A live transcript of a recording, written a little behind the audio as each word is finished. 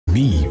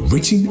Me,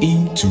 reaching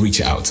in to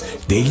reach out.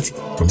 Date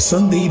from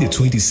Sunday the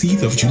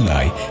 26th of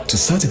July to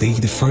Saturday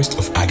the 1st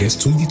of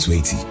August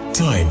 2020.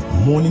 Time,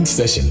 morning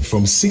session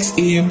from 6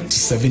 a.m. to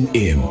 7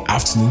 a.m.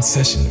 Afternoon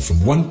session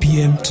from 1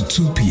 p.m. to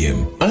 2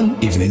 p.m.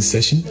 And evening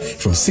session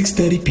from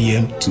 6:30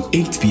 p.m. to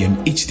 8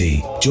 p.m. each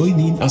day. Join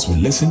in as we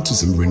listen to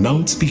some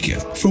renowned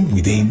speakers from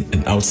within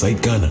and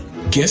outside Ghana.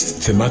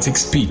 Guest thematic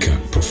speaker,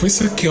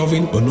 Professor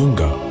Kelvin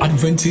Ononga,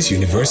 Adventist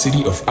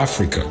University of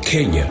Africa,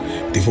 Kenya.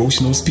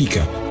 Devotional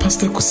speaker,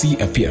 Pastor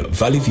Kusi Apia,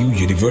 Valley View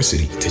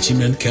University,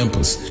 Techiman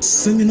Campus.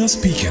 Seminar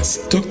speakers,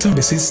 Dr.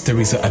 Mrs.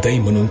 Teresa Adai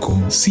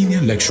Mononkum,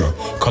 Senior Lecturer,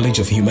 College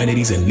of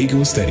Humanities and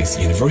Legal Studies,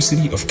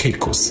 University of Cape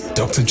Coast.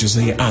 Dr.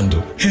 Josiah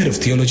Ando, Head of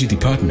Theology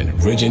Department,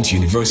 Regent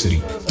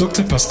University.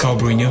 Dr. Pascal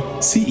Brenya,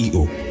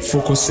 CEO,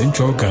 Focus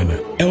Central Ghana.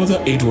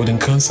 Elder Edward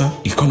Nkansa,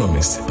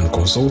 Economist and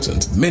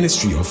Consultant,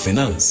 Ministry of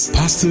Finance.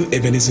 Pastor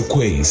Ebenezer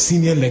Quay,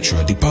 Senior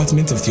Lecturer,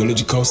 Department of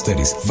Theological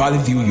Studies, Valley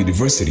View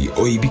University,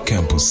 OAB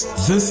Campus.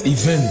 This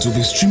event will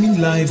be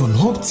streaming live on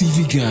Hope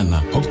TV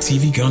Ghana, Hope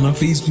TV Ghana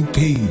Facebook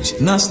page,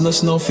 NAS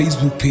National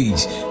Facebook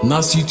page,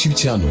 NAS YouTube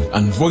channel,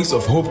 and Voice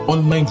of Hope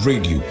Online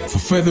Radio. For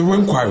further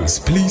inquiries,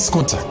 please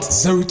contact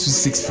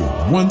 0264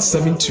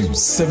 172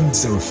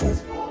 704.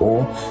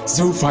 or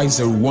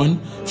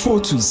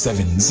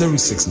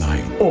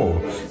 0501-427-069 or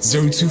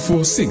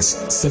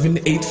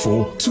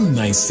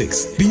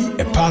 0246-784-296. Be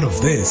a part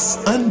of this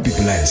and be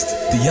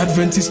blessed. The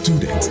Adventist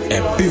Student, a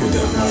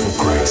builder for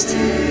Christ.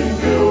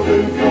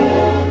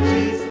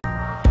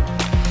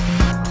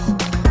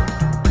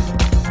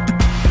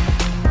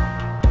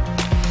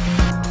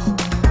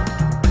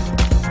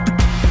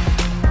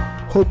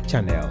 Hope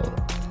Channel,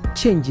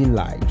 changing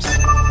lives.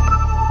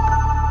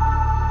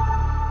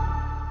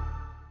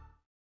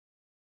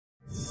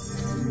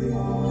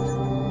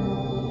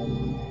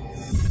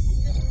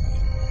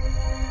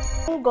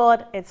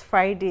 God, it's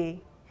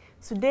Friday.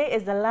 Today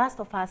is the last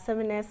of our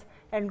seminars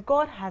and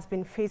God has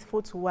been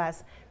faithful to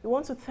us. We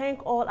want to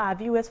thank all our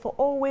viewers for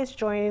always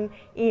joining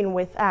in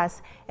with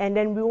us. And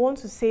then we want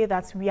to say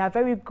that we are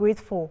very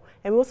grateful.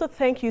 And we also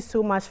thank you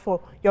so much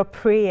for your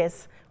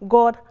prayers.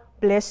 God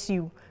bless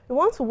you. We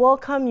want to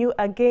welcome you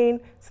again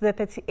to the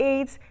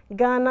 38th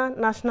Ghana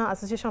National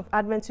Association of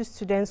Adventist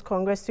Students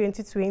Congress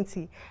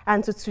 2020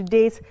 and to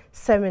today's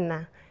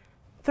seminar.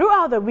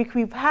 Throughout the week,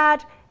 we've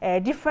had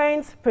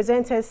different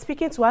presenters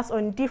speaking to us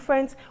on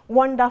different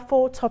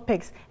wonderful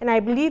topics, and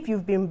I believe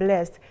you've been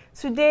blessed.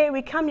 Today,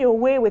 we come your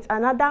way with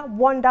another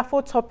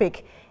wonderful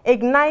topic,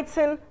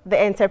 igniting the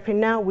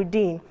entrepreneur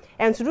within.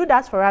 And to do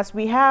that for us,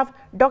 we have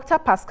Dr.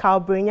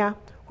 Pascal Brenya,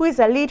 who is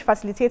a lead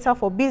facilitator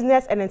for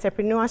business and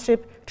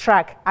entrepreneurship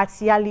track at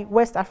Yali,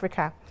 West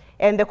Africa,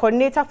 and the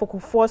coordinator for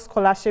Kufuor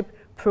Scholarship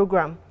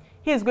Program.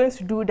 He is going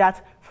to do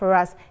that for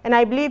us, and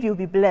I believe you'll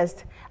be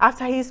blessed.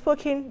 After he's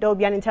spoken, there will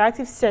be an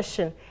interactive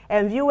session,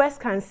 and viewers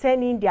can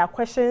send in their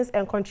questions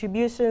and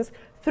contributions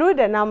through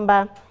the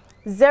number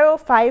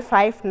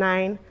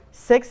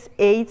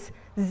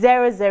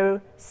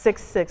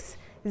 0559-680066,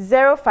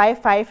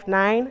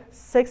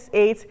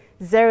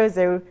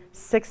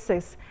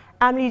 0559-680066.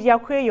 I'm Lydia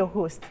Kwe, your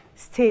host.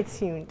 Stay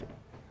tuned.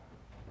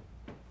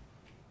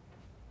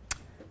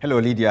 Hello,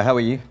 Lydia. How are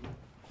you?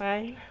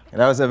 Fine.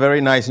 That was a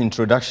very nice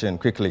introduction,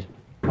 quickly.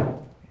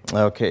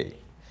 Okay.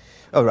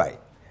 All right.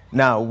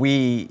 Now,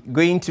 we're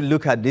going to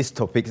look at these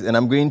topics, and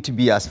I'm going to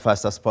be as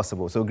fast as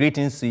possible. So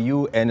greetings to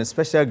you, and a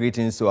special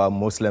greetings to our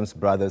Muslims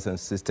brothers and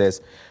sisters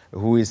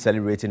who is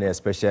celebrating a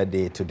special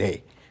day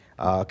today.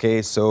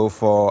 Okay, so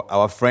for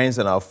our friends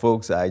and our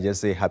folks, I just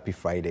say happy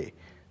Friday.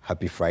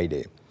 Happy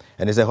Friday.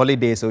 And it's a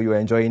holiday, so you're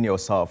enjoying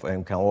yourself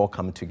and can all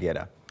come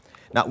together.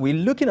 Now, we're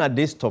looking at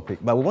this topic,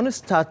 but we want to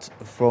start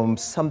from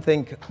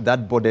something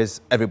that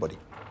bothers everybody.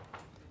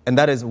 And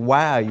that is,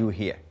 why are you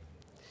here?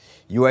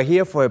 You are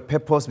here for a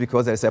purpose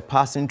because there's a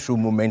passing through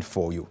moment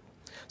for you.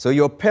 So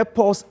your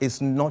purpose is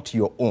not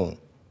your own.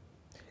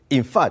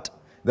 In fact,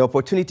 the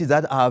opportunities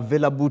that are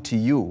available to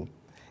you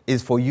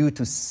is for you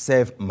to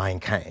serve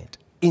mankind,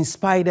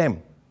 inspire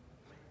them,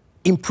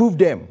 improve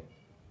them,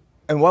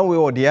 and one way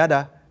or the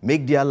other,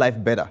 make their life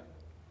better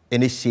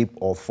in any shape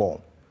or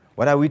form.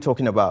 What are we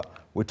talking about?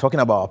 We're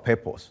talking about our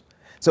purpose.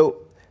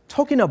 So,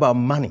 talking about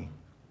money,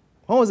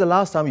 when was the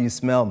last time you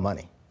smelled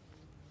money?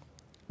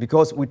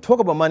 Because we talk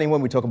about money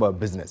when we talk about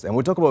business, and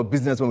we talk about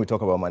business when we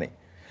talk about money.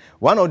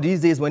 One of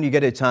these days, when you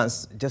get a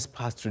chance, just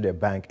pass through the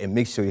bank and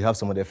make sure you have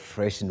some of the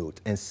fresh note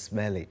and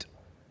smell it.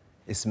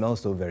 It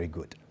smells so very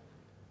good.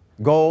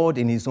 God,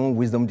 in his own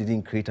wisdom,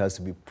 didn't create us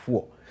to be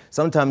poor.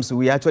 Sometimes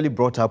we actually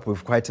brought up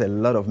with quite a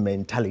lot of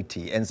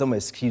mentality and some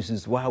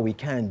excuses why we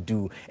can't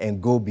do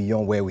and go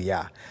beyond where we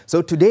are.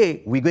 So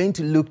today, we're going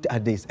to look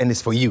at this, and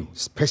it's for you,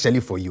 especially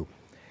for you.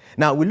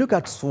 Now, we look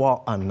at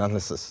SWOT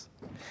analysis.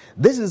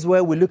 This is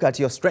where we look at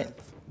your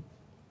strength.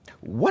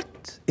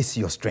 What is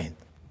your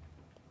strength?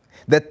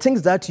 The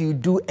things that you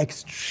do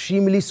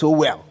extremely so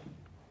well,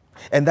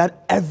 and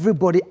that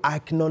everybody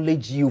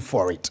acknowledge you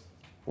for it.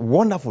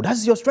 Wonderful.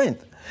 That's your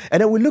strength.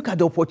 And then we look at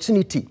the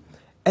opportunity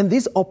And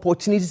these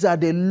opportunities are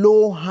the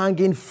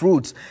low-hanging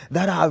fruits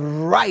that are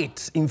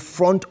right in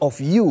front of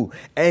you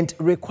and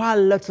require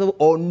little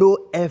or no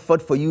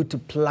effort for you to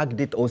plug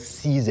it or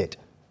seize it.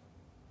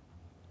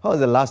 When was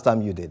the last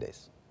time you did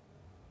this?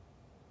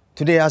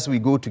 Today, as we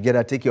go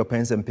together, take your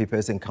pens and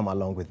papers and come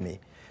along with me,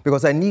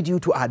 because I need you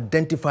to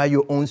identify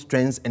your own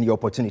strengths and your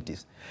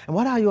opportunities. And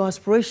what are your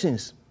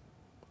aspirations?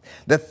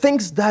 The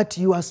things that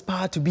you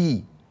aspire to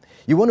be.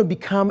 You want to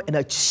become and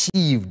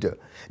achieved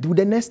with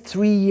the next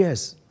 3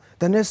 years,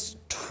 the next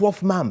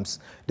 12 months,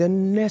 the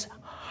next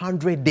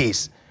 100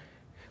 days.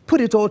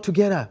 Put it all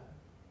together.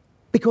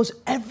 Because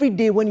every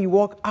day when you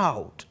walk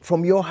out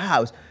from your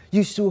house,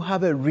 you should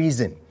have a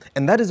reason.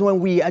 And that is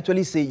when we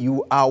actually say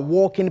you are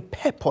walking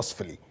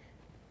purposefully.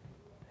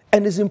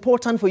 And it's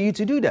important for you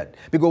to do that.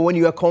 Because when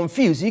you are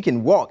confused, you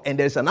can walk and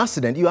there's an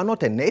accident. You are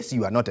not a nurse,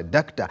 you are not a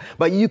doctor.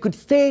 But you could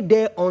stay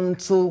there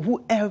until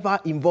whoever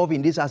involved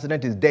in this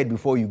accident is dead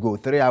before you go.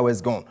 3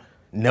 hours gone.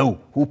 No.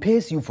 Who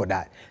pays you for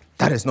that?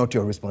 That is not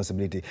your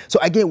responsibility. So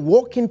again,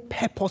 walking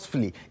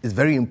purposefully is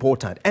very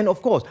important. And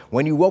of course,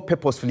 when you walk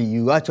purposefully,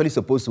 you're actually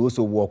supposed to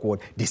also walk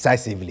what?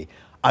 Decisively.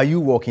 Are you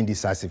walking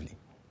decisively?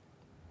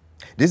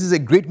 This is a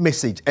great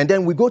message. And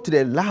then we go to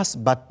the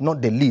last but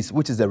not the least,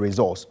 which is the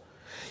results.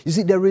 You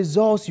see, the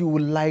results you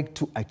would like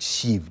to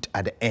achieve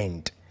at the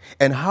end.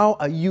 And how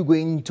are you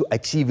going to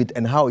achieve it,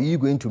 and how are you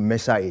going to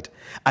measure it?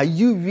 Are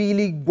you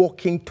really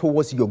walking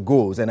towards your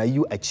goals, and are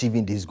you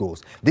achieving these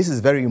goals? This is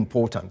very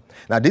important.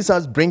 Now, this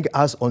has bring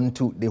us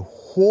onto the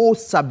whole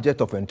subject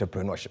of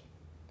entrepreneurship.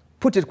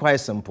 Put it quite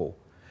simple.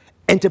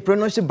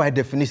 Entrepreneurship, by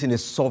definition,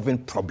 is solving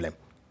problem.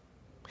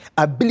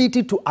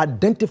 Ability to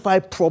identify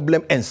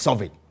problem and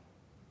solve it.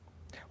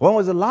 When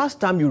was the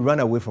last time you ran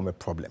away from a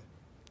problem?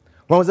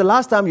 When was the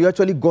last time you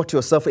actually got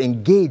yourself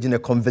engaged in a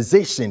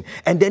conversation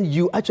and then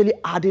you actually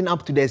adding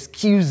up to the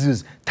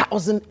excuses,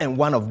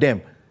 1,001 of them?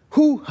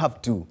 Who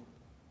have to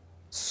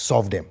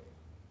solve them?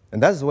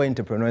 And that's why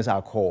entrepreneurs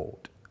are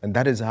called. And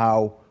that is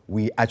how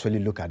we actually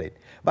look at it.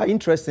 But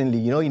interestingly,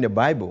 you know, in the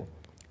Bible,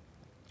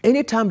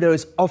 anytime there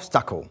is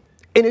obstacle,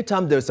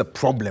 anytime there is a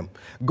problem,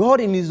 God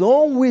in his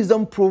own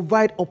wisdom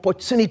provide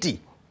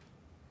opportunity.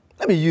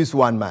 Let me use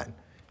one man.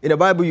 In the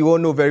Bible, you all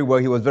know very well,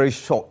 he was very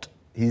short.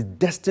 He's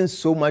destined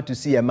so much to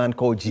see a man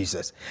called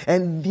Jesus.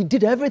 And he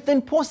did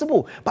everything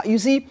possible. But you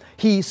see,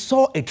 he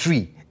saw a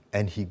tree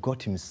and he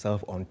got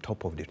himself on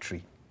top of the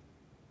tree.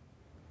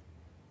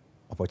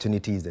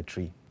 Opportunity is the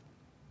tree.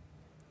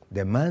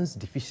 The man's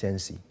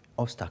deficiency,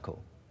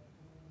 obstacle,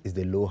 is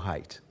the low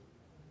height.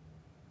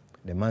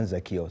 The man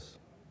Zacchaeus,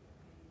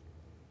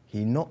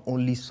 he not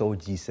only saw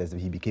Jesus,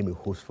 but he became a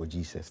host for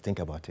Jesus. Think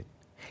about it.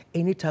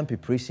 Anytime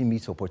preparation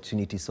meets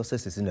opportunity,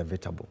 success is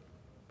inevitable.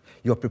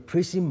 Your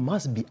preparation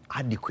must be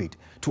adequate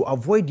to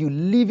avoid you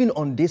living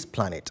on this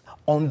planet,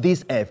 on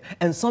this earth,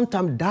 and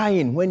sometimes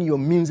dying when your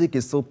music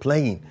is still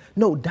playing.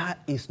 No,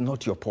 that is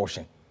not your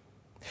portion.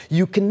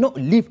 You cannot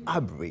live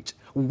average,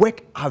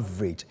 work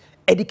average,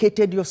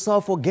 educated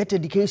yourself or get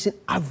education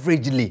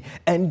averagely,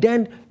 and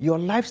then your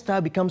lifestyle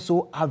becomes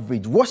so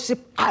average,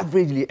 worship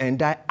averagely and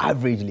die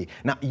averagely.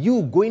 Now,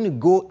 you're going to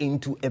go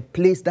into a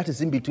place that is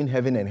in between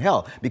heaven and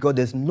hell, because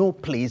there's no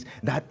place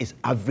that is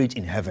average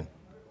in heaven.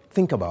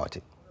 Think about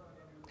it.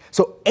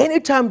 So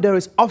anytime there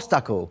is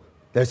obstacle,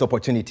 there is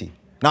opportunity.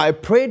 Now, I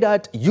pray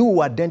that you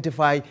will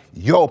identify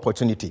your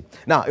opportunity.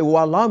 Now, it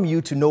will allow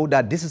you to know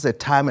that this is a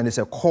time and it's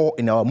a call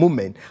in our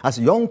movement as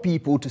young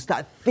people to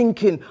start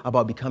thinking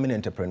about becoming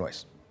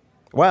entrepreneurs.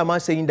 Why am I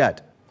saying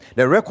that?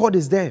 The record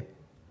is there.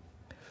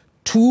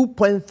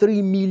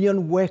 2.3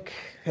 million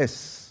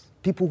workers,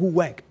 people who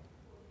work,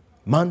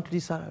 monthly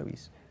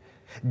salaries,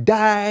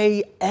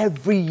 die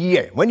every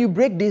year. When you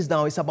break this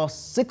down, it's about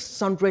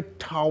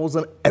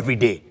 600,000 every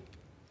day.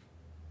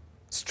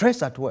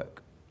 Stress at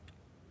work,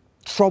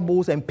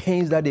 troubles and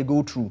pains that they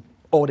go through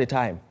all the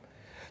time.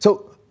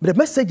 So the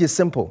message is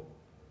simple.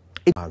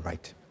 All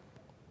right.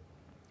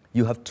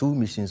 You have two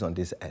missions on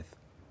this earth: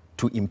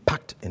 to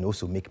impact and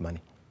also make money.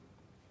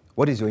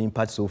 What is your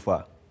impact so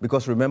far?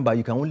 Because remember,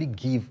 you can only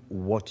give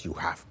what you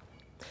have.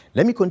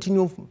 Let me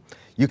continue.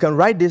 You can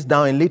write this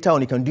down and later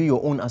on you can do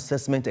your own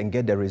assessment and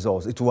get the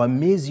results. It will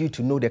amaze you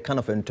to know the kind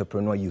of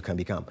entrepreneur you can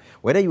become.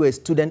 Whether you are a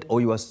student or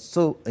you are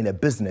still in a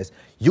business,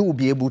 you will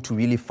be able to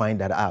really find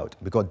that out,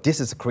 because this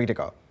is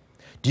critical.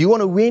 Do you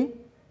want to win?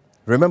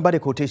 Remember the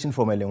quotation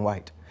from Ellen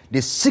White.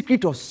 The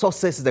secret of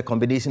success is the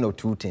combination of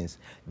two things: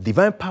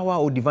 divine power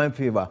or divine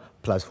favor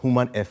plus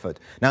human effort.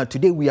 Now,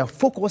 today we are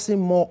focusing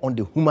more on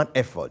the human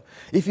effort.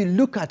 If you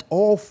look at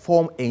all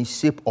form and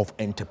shape of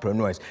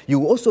entrepreneurs, you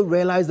will also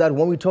realize that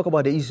when we talk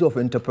about the issue of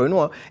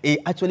entrepreneur, it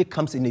actually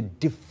comes in a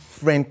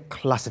different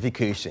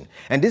classification.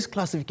 And this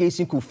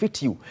classification could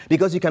fit you,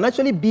 because you can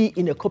actually be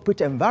in a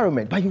corporate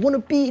environment, but you want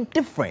to be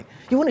different.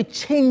 You want to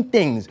change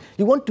things.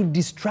 You want to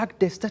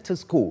distract the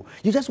status quo.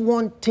 You just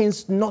want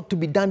things not to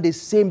be done the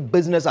same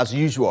business as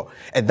usual.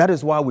 And that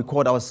is why we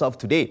called ourselves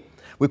today.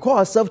 We call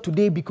ourselves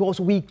today because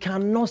we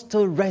cannot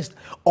still rest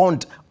on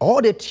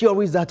all the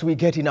theories that we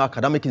get in our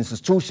academic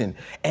institution,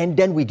 and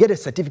then we get a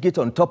certificate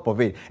on top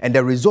of it, and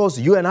the results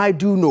you and I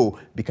do know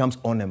becomes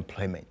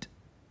unemployment.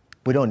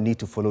 We don't need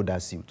to follow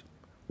that suit.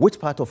 Which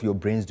part of your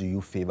brains do you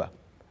favor?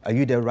 Are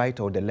you the right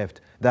or the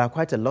left? There are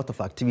quite a lot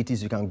of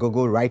activities you can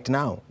Google right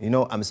now. You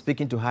know, I'm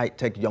speaking to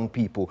high-tech young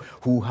people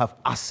who have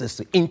access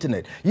to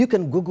internet. You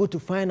can Google to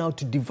find out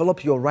to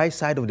develop your right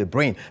side of the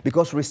brain,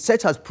 because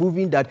research has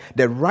proven that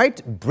the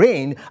right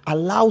brain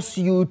allows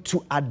you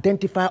to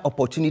identify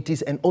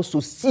opportunities and also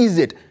seize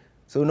it.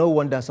 So no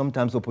wonder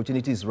sometimes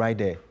opportunity is right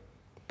there,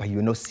 but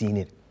you're not seeing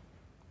it.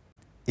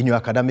 In your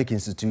academic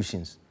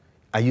institutions,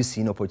 are you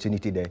seeing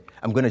opportunity there?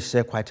 I'm going to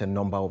share quite a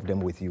number of them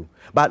with you.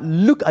 But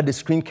look at the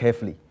screen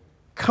carefully.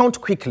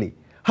 Count quickly.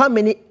 How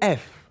many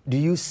F do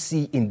you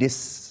see in this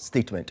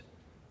statement?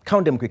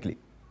 Count them quickly.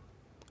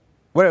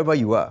 Wherever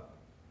you are,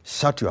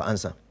 shout your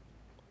answer.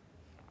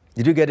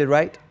 Did you get it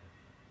right?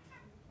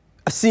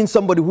 I've seen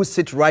somebody who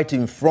sits right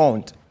in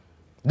front,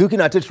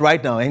 looking at it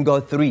right now, and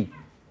got 3.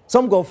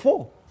 Some got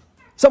 4.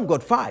 Some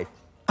got 5.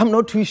 I'm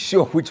not too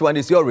sure which one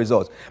is your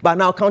result. But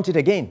now count it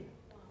again.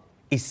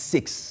 It's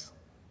 6.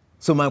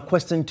 So my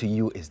question to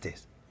you is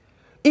this.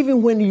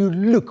 Even when you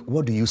look,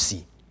 what do you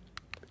see?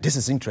 This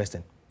is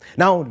interesting.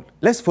 Now,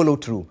 let's follow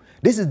through.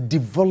 This is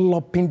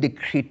developing the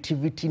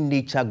creativity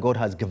nature God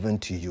has given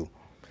to you,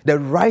 the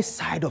right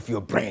side of your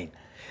brain.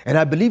 And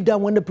I believe that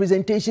when the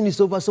presentation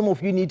is over, some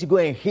of you need to go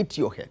and hit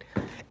your head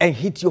and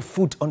hit your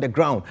foot on the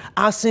ground,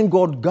 asking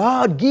God,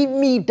 God, give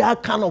me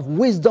that kind of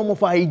wisdom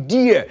of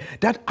idea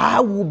that I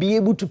will be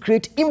able to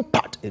create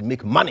impact and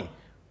make money.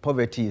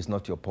 Poverty is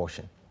not your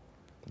portion.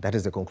 That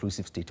is the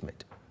conclusive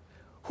statement.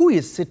 Who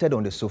is seated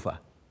on the sofa?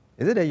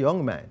 Is it a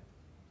young man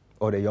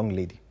or the young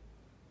lady?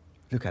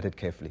 Look at it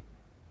carefully.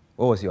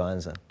 What was your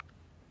answer?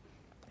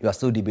 You are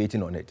still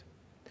debating on it.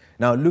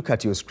 Now look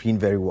at your screen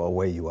very well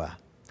where you are.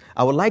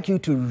 I would like you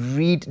to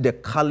read the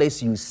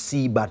colors you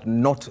see, but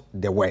not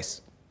the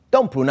words.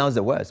 Don't pronounce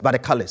the words, but the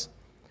colors.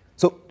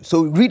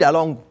 So read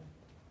along.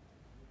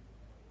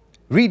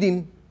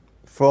 Reading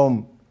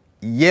from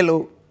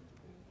yellow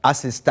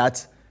as it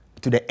starts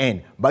to the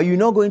end. But you're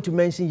not going to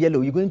mention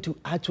yellow. You're going to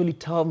actually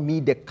tell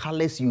me the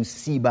colors you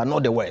see, but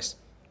not the words.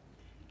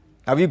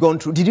 Have you gone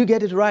through? Did you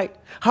get it right?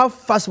 How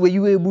fast were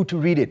you able to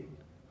read it?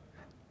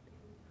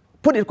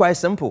 Put it quite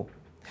simple.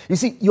 You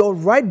see, your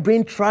right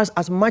brain tries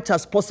as much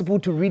as possible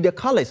to read the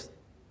colors.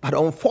 But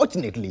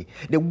unfortunately,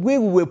 the way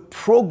we were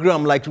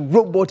programmed like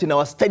robots in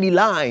our study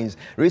lines.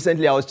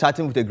 Recently, I was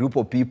chatting with a group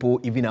of people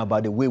even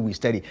about the way we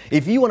study.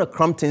 If you want to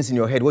cram things in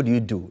your head, what do you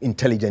do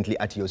intelligently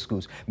at your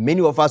schools?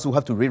 Many of us will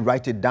have to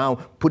write it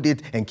down, put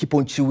it, and keep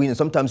on chewing. And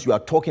sometimes you are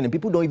talking and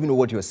people don't even know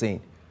what you're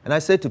saying. And I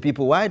said to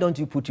people, why don't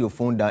you put your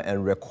phone down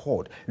and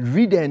record?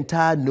 Read the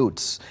entire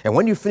notes. And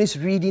when you finish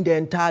reading the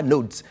entire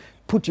notes,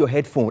 put your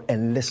headphone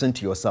and listen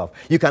to yourself.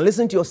 You can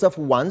listen to yourself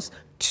once,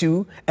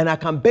 2, and I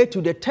can bet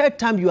you the 3rd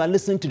time you are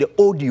listening to the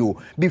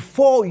audio,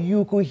 before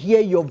you could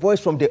hear your voice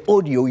from the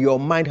audio, your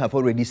mind have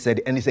already said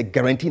it, and it's a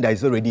guarantee that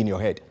it's already in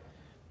your head.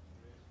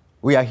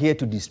 We are here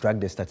to distract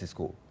the status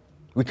quo.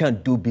 We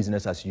can't do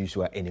business as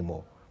usual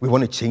anymore. We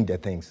want to change the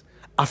things.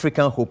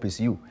 African hope is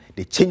you.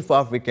 The change for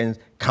Africans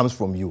comes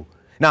from you.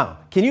 Now,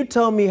 can you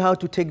tell me how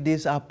to take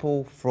this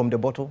apple from the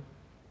bottle?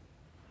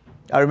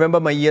 I remember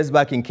my years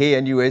back in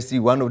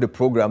KNUSC, one of the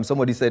programs,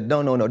 somebody said,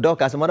 no,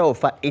 Doc, as a matter of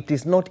fact, it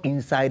is not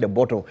inside the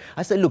bottle.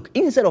 I said, look,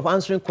 instead of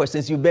answering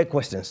questions, you beg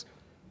questions.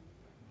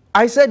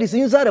 I said, it's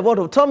inside the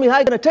bottle. Tell me how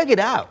you're going to take it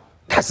out.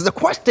 That's the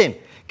question.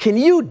 Can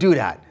you do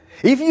that?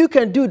 If you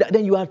can do that,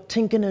 then you are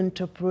thinking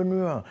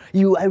entrepreneur.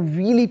 You are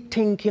really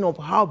thinking of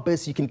how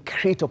best you can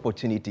create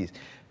opportunities,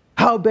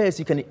 how best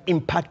you can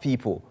impact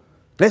people.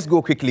 Let's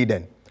go quickly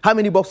then. How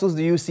many boxes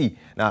do you see?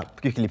 Now,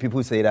 quickly,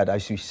 people say that I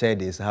should share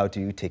this. How do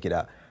you take it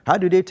out? How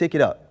do they take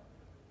it out?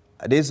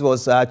 This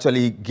was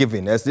actually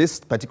given, as this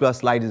particular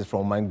slide is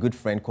from my good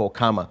friend called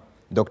Kama,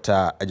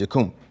 Dr.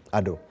 Ajekum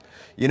Ado.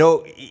 You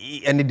know,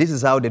 and this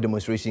is how the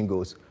demonstration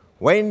goes.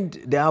 When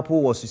the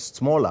apple was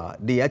smaller,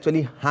 they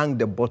actually hung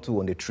the bottle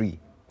on the tree.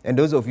 And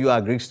those of you who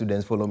are Greek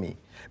students, follow me.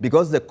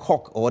 Because the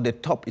cork or the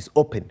top is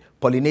open,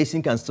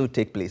 pollination can still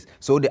take place.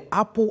 So the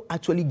apple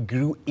actually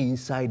grew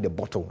inside the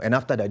bottle. And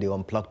after that, they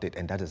unplugged it,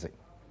 and that is it.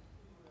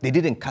 They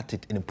didn't cut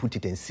it and put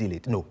it and seal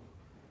it. No.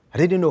 I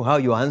didn't know how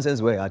your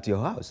ancestors were at your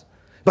house.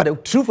 But the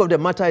truth of the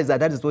matter is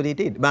that is what they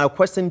did. My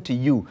question to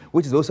you,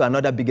 which is also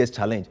another biggest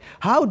challenge,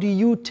 how do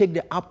you take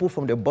the apple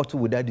from the bottle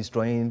without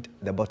destroying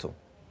the bottle?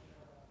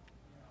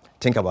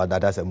 Think about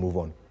that as I move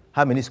on.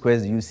 How many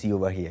squares do you see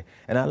over here?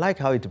 And I like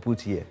how it put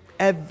here.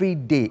 Every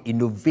day,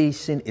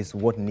 innovation is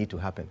what needs to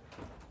happen.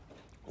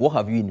 What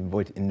have you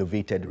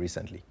innovated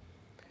recently?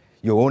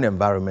 Your own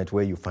environment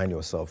where you find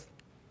yourself.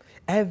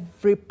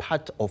 Every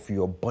part of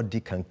your body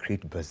can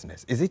create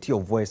business. Is it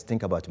your voice?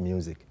 Think about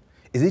music.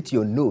 Is it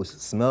your nose?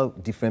 Smell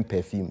different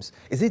perfumes.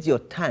 Is it your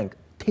tongue?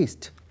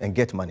 Taste and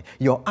get money.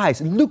 Your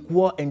eyes, look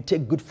well and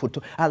take good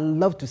photo. I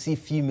love to see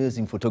females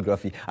in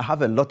photography. I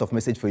have a lot of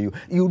message for you.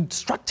 Your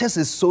structures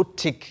is so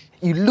thick.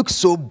 You look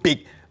so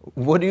big.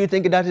 What do you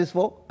think that is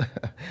for?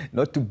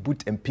 Not to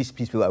boot and piss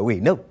people away.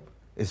 No,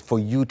 it's for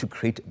you to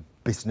create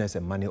business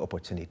and money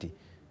opportunity.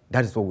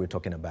 That is what we're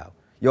talking about.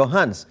 Your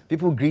hands,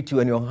 people greet you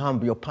and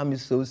your palm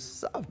is so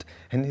soft.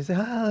 And they say,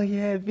 oh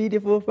yeah,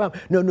 beautiful palm.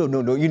 No.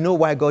 You know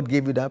why God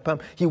gave you that palm?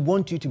 He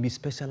wants you to be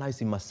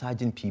specialized in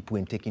massaging people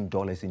and taking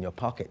dollars in your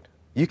pocket.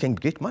 You can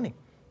get money.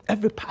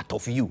 Every part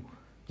of you.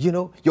 You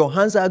know, your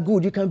hands are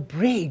good. You can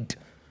braid.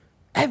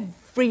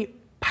 Every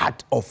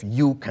part of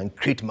you can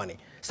create money.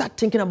 Start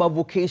thinking about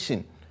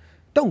vocation.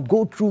 Don't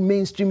go through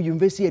mainstream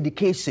university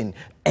education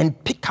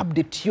and pick up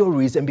the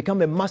theories and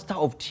become a master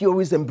of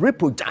theories and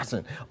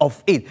reproduction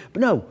of it.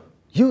 But no,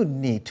 you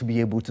need to be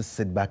able to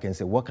sit back and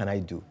say, what can I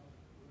do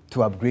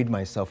to upgrade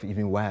myself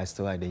even while I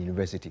still at the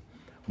university?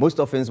 Most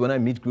often when I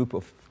meet a group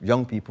of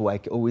young people, I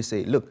always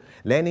say, look,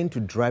 learning to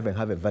drive and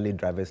have a valid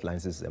driver's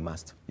license is a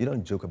must. You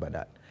don't joke about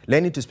that.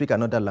 Learning to speak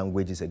another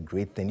language is a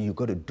great thing. You've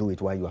got to do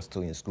it while you are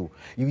still in school.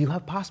 You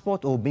have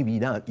passport or maybe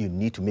now you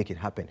need to make it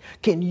happen.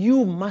 Can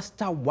you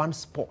master one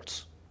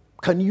sport?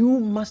 Can you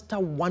master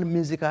one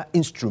musical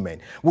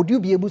instrument? Would you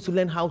be able to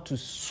learn how to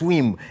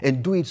swim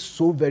and do it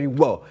so very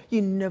well?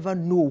 You never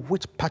know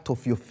which part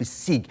of your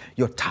physique,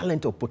 your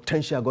talent or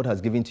potential God has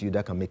given to you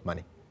that can make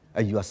money.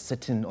 And you are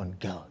sitting on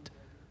God.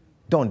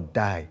 Don't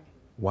die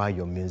while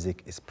your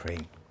music is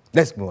praying.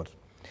 Let's move on.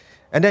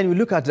 And then we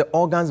look at the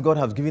organs God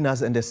has given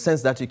us and the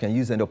sense that you can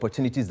use and the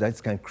opportunities that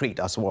it can create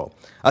as well.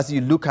 As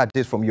you look at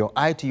it from your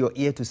eye to your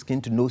ear to skin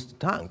to nose to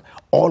tongue,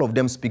 all of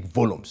them speak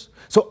volumes.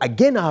 So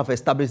again, I have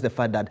established the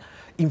fact that,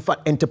 in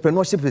fact,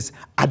 entrepreneurship is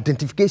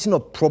identification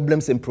of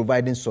problems and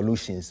providing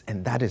solutions.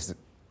 And that is it.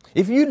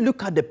 If you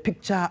look at the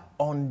picture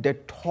on the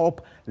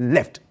top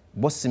left,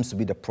 what seems to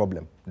be the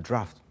problem?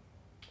 Draft.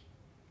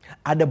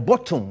 At the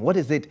bottom, what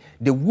is it?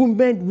 The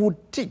woman would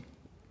dig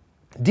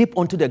deep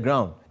onto the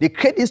ground. They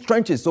create these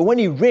trenches, so when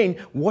it rains,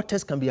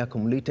 waters can be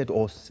accumulated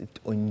or sit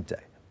on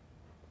there.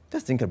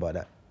 Just think about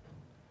that.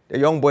 The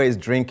young boy is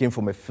drinking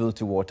from a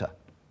filthy water.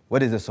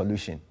 What is the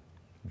solution?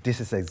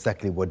 This is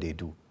exactly what they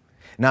do.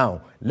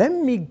 Now, let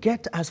me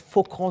get us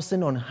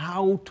focusing on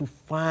how to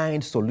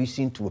find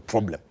solution to a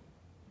problem.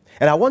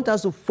 And I want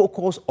us to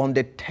focus on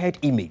the third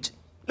image.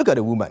 Look at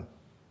the woman.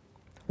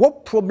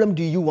 What problem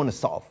do you want to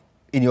solve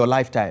in your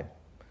lifetime?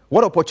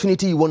 What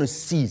opportunity you want to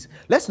seize?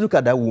 Let's look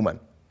at that woman.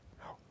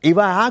 If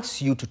I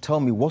ask you to tell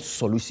me what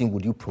solution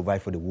would you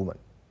provide for the woman,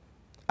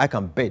 I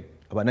can bet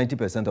about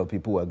 90% of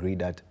people will agree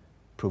that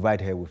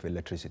provide her with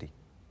electricity.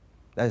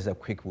 That is a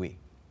quick way.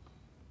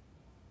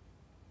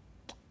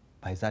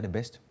 But is that the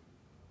best?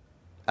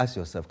 Ask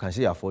yourself, can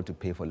she afford to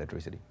pay for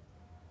electricity?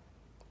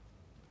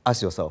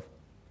 Ask yourself,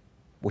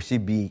 will she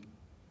be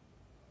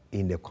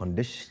in the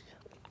condition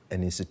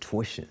and in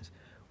situations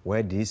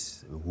where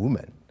this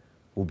woman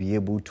will be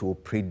able to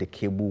operate the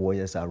cable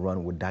wires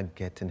around without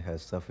getting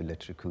herself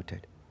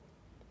electrocuted?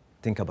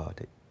 Think about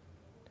it.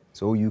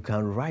 So you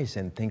can rise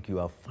and think you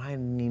are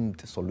finding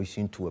the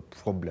solution to a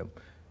problem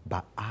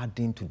by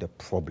adding to the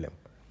problem.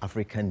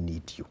 Africa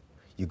needs you.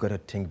 You got to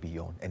think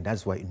beyond. And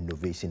that's why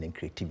innovation and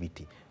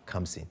creativity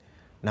comes in.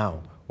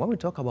 Now, when we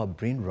talk about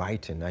brain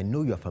writing, I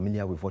know you're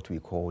familiar with what we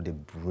call the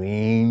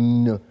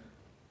brainstorming.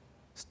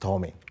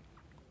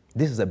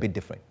 This is a bit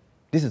different.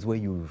 This is where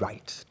you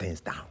write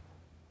things down.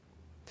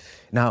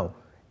 Now,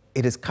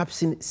 it is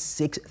caption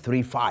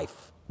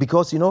 635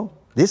 because, you know,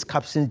 this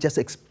caption just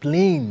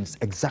explains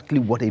exactly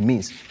what it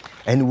means.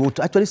 And it will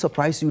actually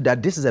surprise you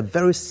that this is a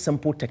very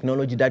simple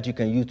technology that you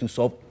can use to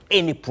solve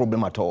any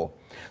problem at all.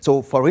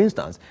 So, for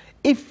instance,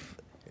 if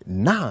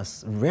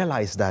GNAAS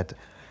realized that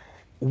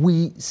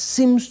we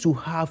seems to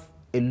have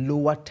a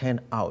lower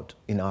turnout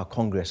in our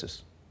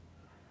congresses,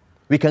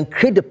 we can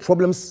create the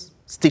problems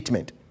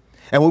statement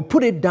and we'll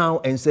put it down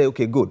and say,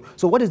 okay, good.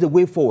 So what is the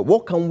way forward?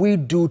 What can we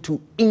do to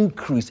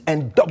increase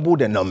and double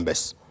the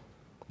numbers?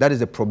 That is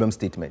the problem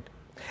statement.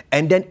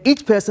 And then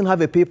each person have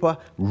a paper,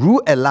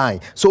 rule a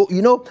line. So,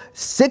 you know,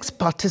 6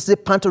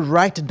 participants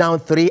write down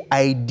 3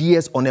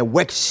 ideas on a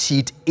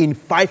worksheet in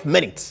 5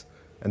 minutes.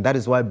 And that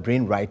is why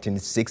brain writing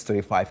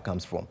 635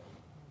 comes from.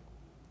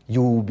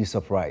 You will be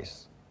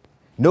surprised.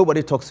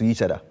 Nobody talks to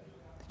each other.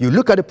 You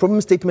look at the problem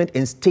statement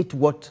and state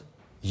what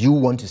you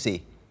want to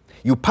say.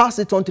 You pass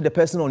it on to the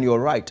person on your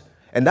right.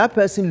 And that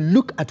person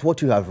look at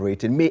what you have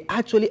written, may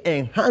actually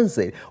enhance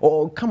it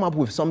or come up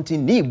with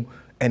something new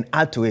and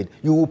add to it.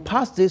 You will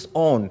pass this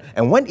on.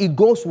 And when it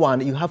goes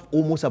one, you have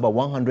almost about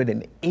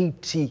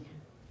 180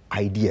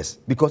 ideas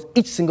because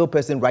each single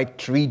person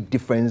writes 3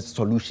 different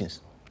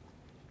solutions.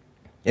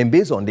 And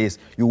based on this,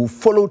 you will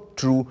follow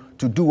through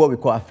to do what we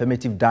call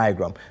affirmative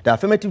diagram. The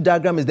affirmative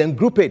diagram is then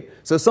group it.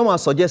 So some are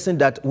suggesting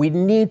that we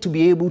need to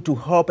be able to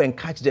help and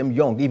catch them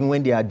young, even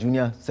when they are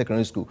junior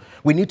secondary school.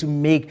 We need to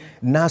make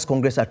GNAAS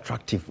Congress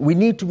attractive. We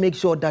need to make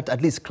sure that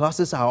at least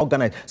classes are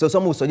organized. So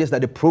some will suggest that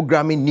the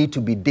programming need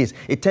to be this.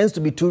 It tends to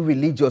be too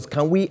religious.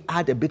 Can we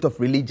add a bit of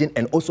religion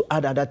and also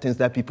add other things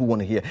that people want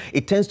to hear?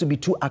 It tends to be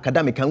too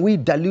academic. Can we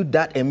dilute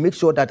that and make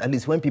sure that at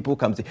least when people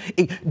come,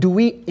 do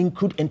we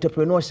include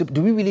entrepreneurship?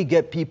 Do we really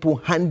get people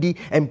handy?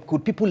 And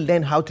could people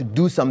learn how to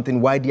do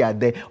something while they are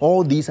there.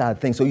 All these are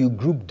things. So you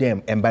group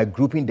them, and by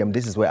grouping them,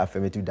 this is where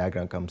affirmative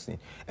diagram comes in.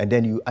 And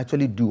then you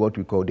actually do what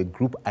we call the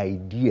group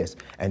ideas,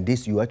 and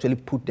this you actually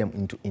put them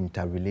into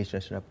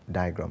interrelationship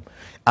diagram.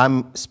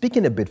 I'm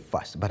speaking a bit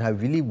fast, but I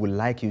really would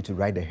like you to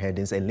write the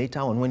headings, and later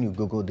on when you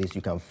Google this,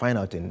 you can find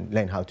out and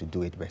learn how to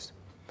do it best.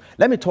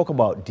 Let me talk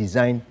about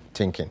design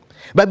thinking.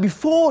 But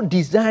before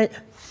design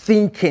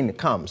thinking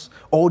comes,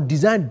 or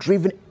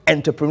design-driven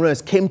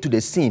entrepreneurs came to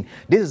the scene,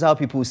 this is how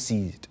people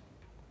see it.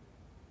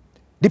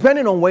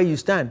 Depending on where you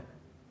stand.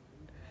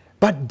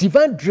 But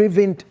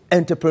design-driven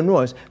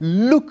entrepreneurs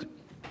look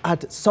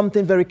at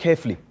something very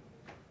carefully.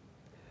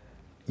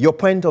 Your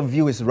point of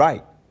view is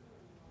right,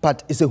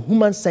 but it's a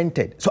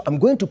human-centered. So I'm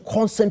going to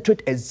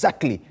concentrate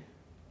exactly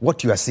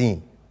what you are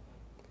seeing.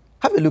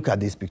 Have a look at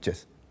these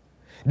pictures.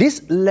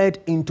 This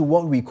led into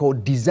what we call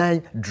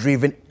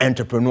design-driven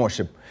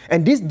entrepreneurship.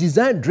 And this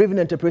design-driven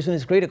entrepreneurship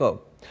is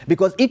critical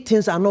because if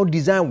things are not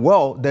designed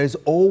well, there's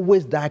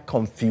always that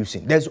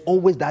confusion. There's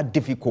always that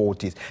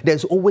difficulties.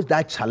 There's always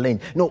that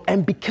challenge. No,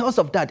 and because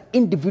of that,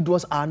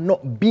 individuals are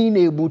not being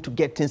able to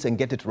get things and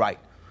get it right.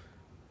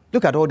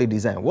 Look at all the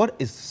design. What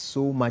is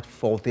so much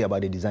faulty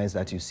about the designs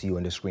that you see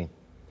on the screen?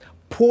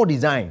 Poor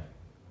design.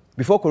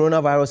 Before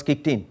coronavirus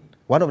kicked in,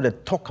 one of the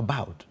talk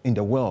about in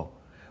the world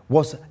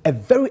was a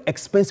very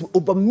expensive,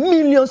 over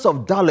millions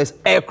of dollars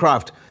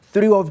aircraft.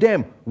 3 of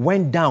them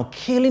went down,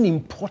 killing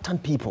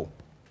important people.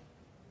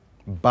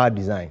 Bad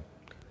design.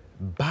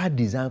 Bad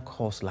design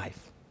costs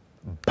life.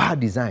 Bad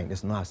design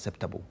is not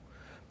acceptable.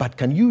 But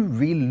can you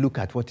really look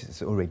at what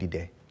is already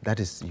there? That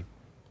is you.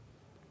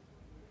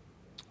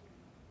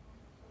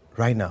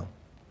 Right now,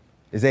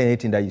 is there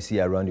anything that you see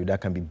around you that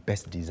can be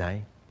best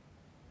design?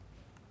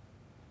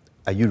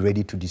 Are you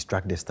ready to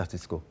distract the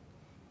status quo?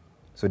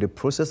 So the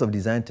process of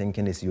design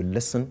thinking is you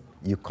listen,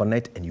 you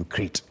connect, and you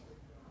create.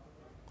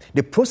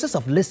 The process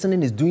of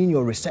listening is doing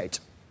your research,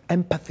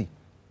 empathy.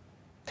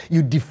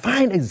 You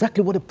define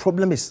exactly what the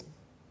problem is.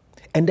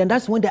 And then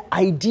that's when the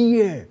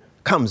idea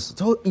comes.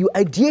 So you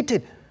ideate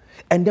it.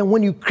 And then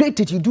when you create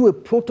it, you do a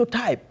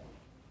prototype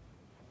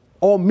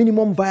or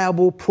minimum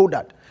viable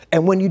product.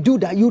 And when you do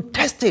that, you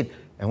test it.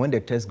 And when the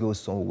test goes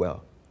so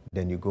well,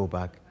 then you go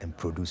back and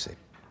produce it.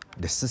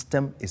 The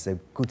system is a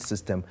good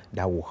system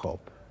that will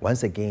help.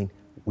 Once again,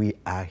 we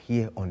are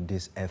here on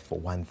this earth for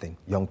one thing,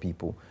 young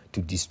people,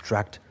 to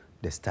distract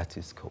the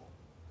status quo.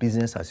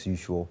 Business as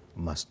usual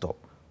must stop.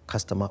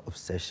 Customer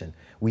obsession.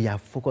 We are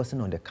focusing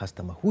on the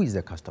customer. Who is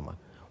the customer?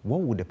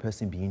 What would the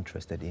person be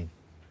interested in?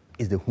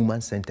 Is the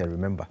human center,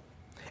 remember?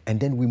 And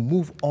then we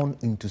move on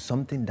into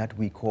something that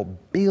we call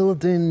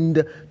building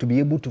to be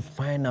able to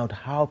find out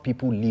how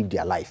people live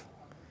their life.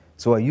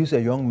 So I use a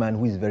young man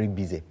who is very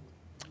busy,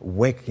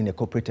 work in a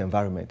corporate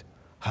environment,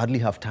 hardly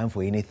have time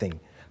for anything,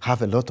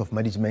 have a lot of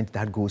management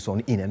that goes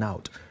on in and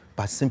out.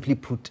 But simply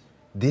put,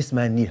 this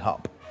man needs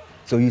help.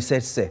 So you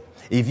said, sir,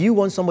 if you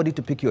want somebody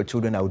to pick your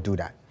children, I will do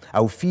that. I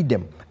will feed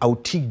them. I will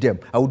teach them.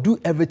 I will do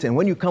everything.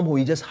 When you come home,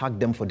 you just hug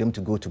them for them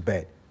to go to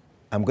bed.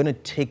 I'm going to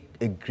take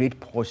a great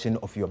portion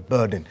of your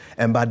burden.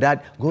 And by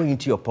that, go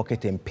into your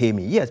pocket and pay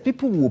me. Yes,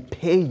 people will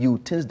pay you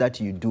things that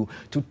you do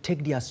to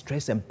take their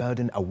stress and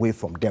burden away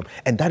from them.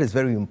 And that is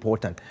very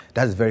important.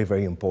 That is very,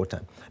 very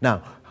important.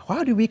 Now,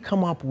 how do we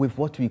come up with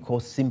what we call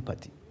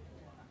sympathy?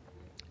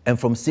 And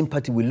from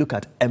sympathy, we look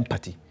at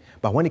empathy.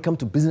 But when it comes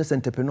to business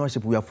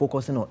entrepreneurship, we are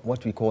focusing on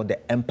what we call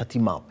the empathy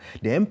map.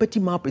 The empathy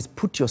map is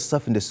put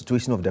yourself in the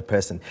situation of the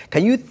person.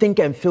 Can you think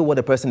and feel what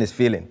the person is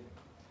feeling?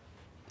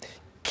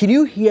 Can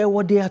you hear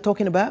what they are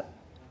talking about?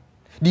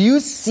 Do you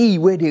see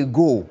where they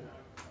go?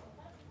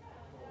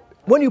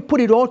 When you put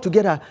it all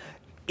together,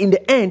 in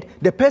the end,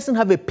 the person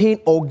have a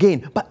pain or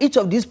gain. But each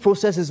of these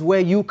processes where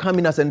you come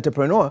in as an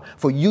entrepreneur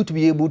for you to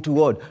be able to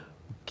what?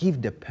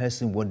 Give the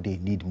person what they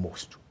need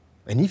most.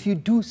 And if you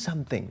do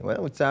something,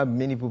 well,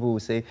 many people will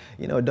say,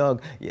 you know,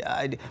 dog,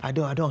 yeah, I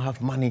don't have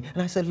money.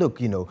 And I said,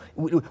 look, you know,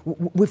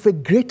 with a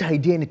great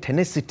idea and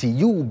tenacity,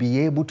 you will be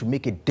able to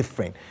make it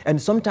different. And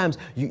sometimes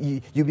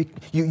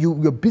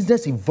your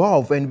business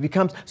evolves and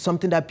becomes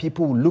something that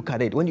people will look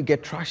at it. When you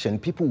get traction,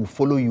 people will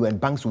follow you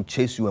and banks will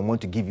chase you and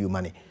want to give you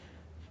money.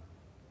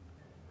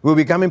 We'll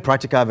be coming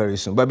practical very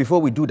soon. But before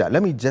we do that,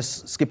 let me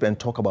just skip and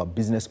talk about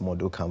business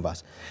model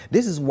canvas.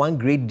 This is one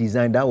great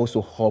design that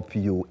also helps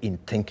you in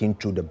thinking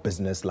through the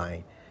business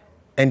line.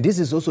 And this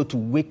is also to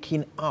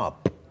waking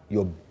up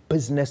your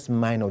business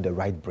mind or the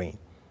right brain.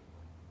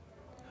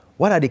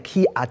 What are the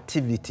key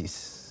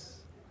activities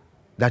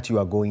that you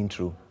are going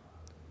through?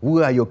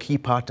 Who are your key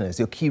partners,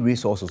 your key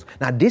resources?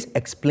 Now, this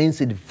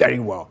explains it very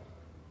well.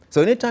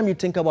 So anytime you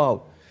think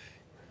about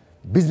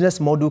business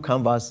model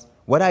canvas,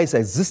 whether it's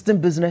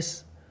existing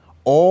business,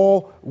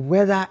 or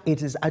whether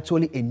it is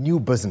actually a new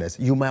business,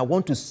 you might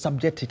want to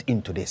subject it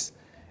into this.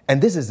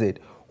 And this is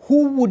it.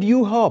 Who would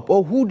you help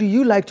or who do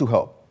you like to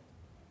help?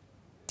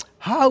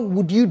 How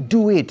would you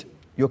do it?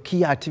 Your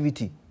key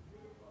activity.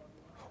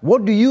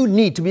 What do you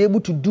need to be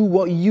able to do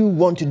what you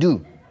want to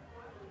do?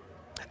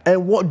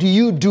 And what do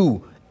you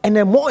do? And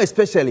then more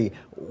especially,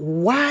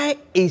 why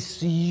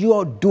is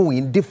your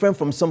doing different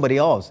from somebody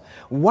else?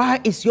 Why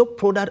is your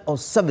product or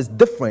service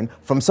different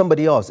from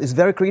somebody else? It's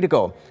very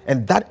critical.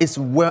 And that is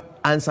where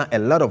answer a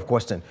lot of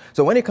questions.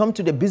 So when it comes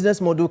to the business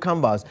model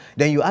canvas,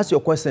 then you ask your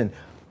question,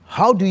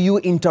 how do you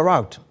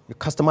interact? Your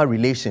customer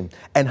relation.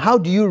 And how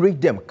do you reach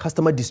them?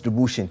 Customer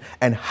distribution.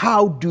 And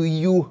how do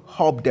you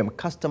help them?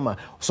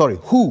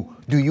 Who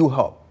do you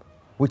help?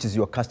 Which is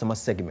your customer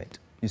segment.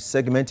 You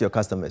segment your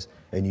customers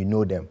and you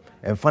know them.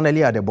 And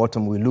finally, at the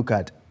bottom, we look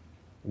at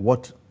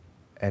what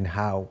and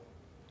how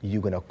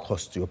you're going to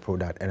cost your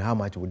product and how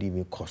much would it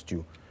even cost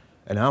you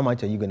and how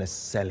much are you going to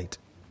sell it.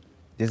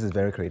 This is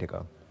very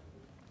critical.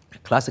 A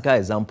classical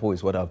example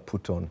is what I've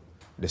put on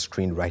the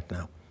screen right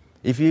now.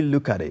 If you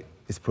look at it,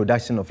 it's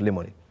production of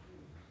lemonade.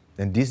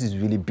 And this is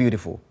really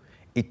beautiful.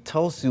 It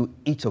tells you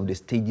each of the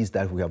stages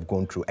that we have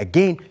gone through.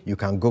 Again, you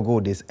can Google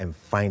this and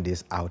find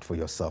this out for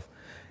yourself.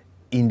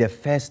 In the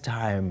first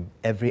time,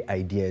 every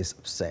idea is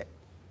upset.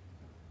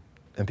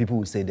 And people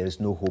will say there is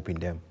no hope in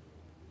them.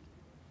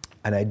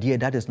 An idea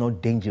that is not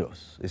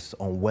dangerous is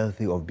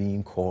unworthy of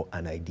being called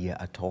an idea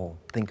at all.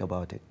 Think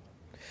about it.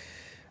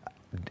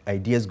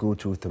 Ideas go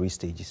through 3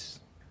 stages.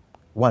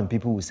 1,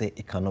 people will say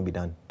it cannot be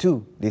done.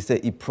 2, they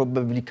say it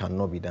probably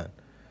cannot be done.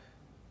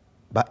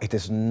 But it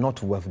is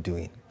not worth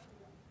doing.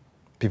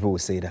 People will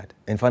say that.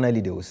 And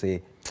finally, they will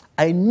say,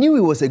 I knew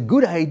it was a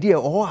good idea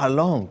all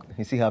along.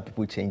 You see how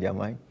people change their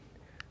mind?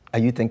 Are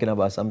you thinking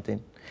about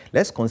something?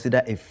 Let's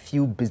consider a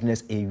few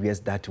business areas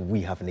that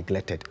we have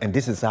neglected. And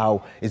this is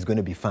how it's going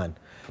to be fun.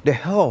 The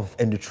health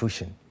and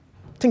nutrition.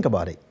 Think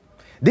about it.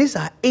 These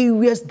are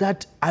areas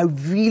that I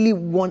really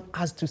want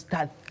us to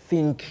start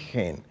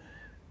thinking.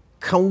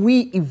 Can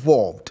we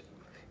evolve?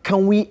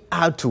 Can we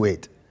add to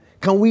it?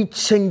 Can we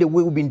change the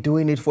way we've been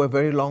doing it for a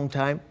very long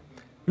time?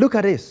 Look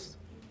at this.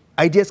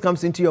 Ideas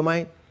comes into your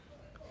mind.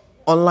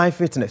 Online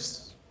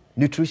fitness,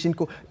 nutrition.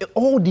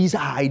 All these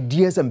are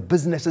ideas and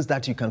businesses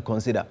that you can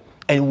consider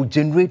and will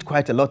generate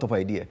quite a lot of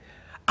ideas.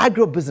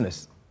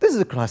 Agro-business. This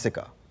is a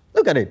classical.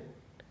 Look at it.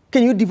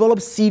 Can you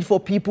develop seed for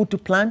people to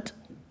plant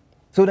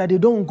so that they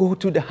don't go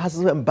to the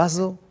hustle and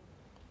bustle?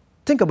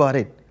 Think about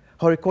it.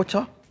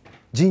 Horticulture,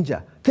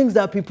 ginger, things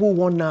that people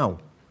want now.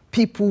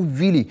 People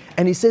really.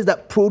 And it says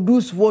that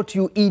produce what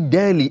you eat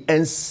daily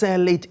and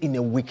sell it in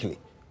a weekly.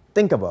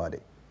 Think about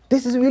it.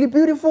 This is really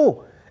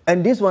beautiful.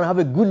 And this one, I have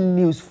a good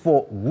news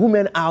for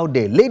women out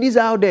there, ladies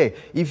out there.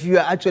 If you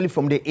are actually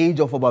from the age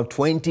of about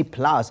 20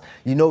 plus,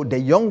 you know, the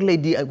young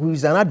lady who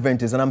is an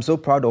Adventist, and I'm so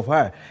proud of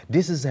her.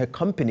 This is her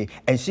company,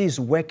 and she is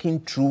working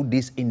through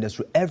this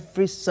industry.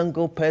 Every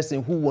single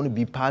person who wants to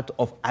be part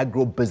of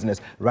agro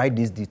business, write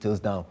these details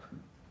down.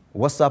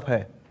 WhatsApp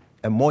her,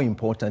 and more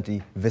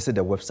importantly, visit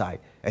the website,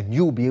 and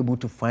you'll be able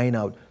to find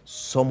out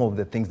some of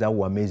the things that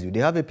will amaze you. They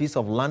have a piece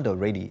of land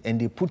already, and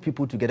they put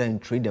people together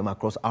and train them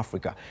across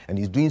Africa, and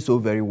he's doing so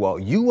very well.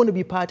 You want to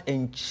be part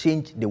and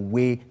change the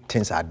way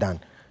things are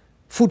done.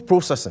 Food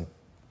processing.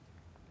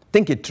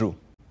 Think it through.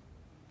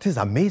 This is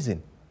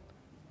amazing.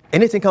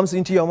 Anything comes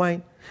into your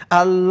mind?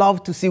 I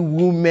love to see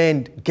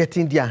women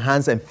getting their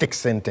hands and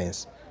fixing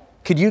things.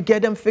 Could you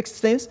get them fixed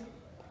things?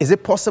 Is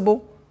it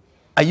possible?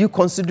 Are you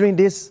considering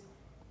this?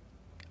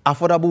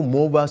 Affordable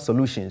mobile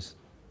solutions.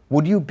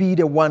 Would you be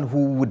the one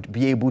who would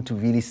be able to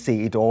really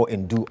say it all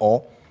and do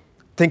all?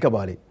 Think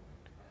about it.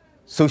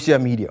 Social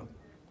media.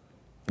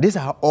 These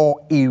are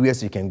all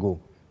areas you can go.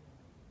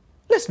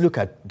 Let's look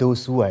at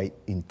those who are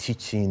in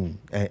teaching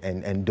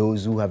and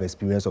those who have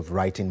experience of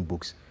writing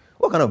books.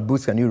 What kind of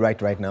books can you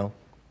write right now?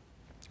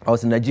 I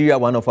was in Nigeria,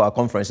 one of our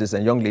conferences,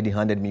 and a young lady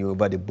handed me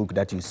over the book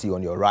that you see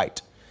on your right.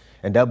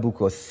 And that book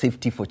was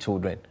Safety for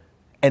Children.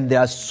 And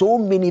there are so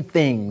many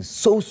things,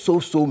 so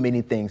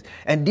many things.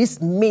 And these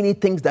many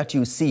things that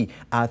you see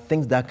are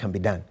things that can be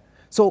done.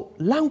 So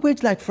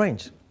language like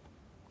French,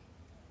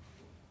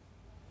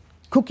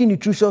 cooking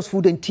nutritious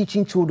food and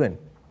teaching children.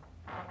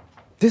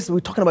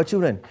 We're talking about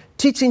children.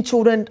 Teaching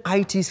children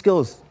IT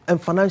skills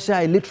and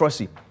financial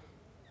literacy.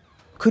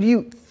 Could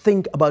you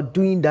think about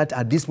doing that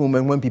at this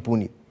moment when people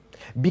need?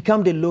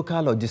 Become the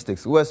local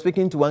logistics. We were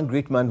speaking to one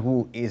great man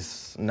who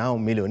is now a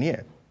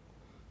millionaire.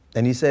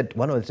 And he said,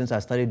 one of the things I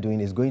started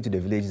doing is going to the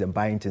villages and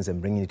buying things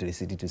and bringing it to the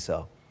city to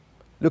sell.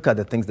 Look at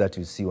the things that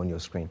you see on your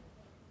screen.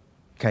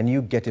 Can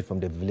you get it from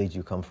the village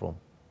you come from?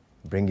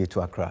 Bring it to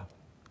Accra.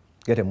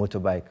 Get a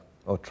motorbike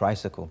or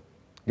tricycle.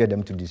 Get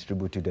them to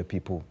distribute to the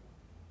people.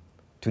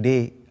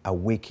 Today,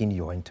 awaken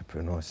your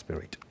entrepreneurial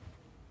spirit.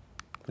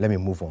 Let me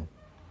move on.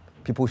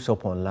 People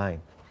shop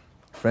online.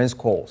 Friends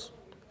calls.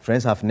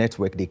 Friends have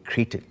network, they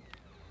create it.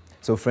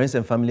 So friends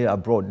and family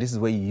abroad, this is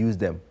where you use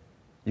them.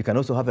 You can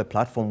also have a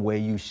platform where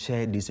you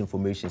share these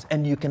informations,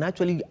 and you can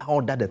actually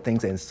order the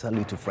things and sell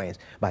it to friends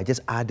by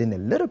just adding a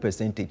little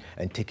percentage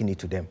and taking it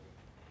to them.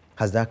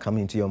 Has that come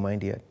into your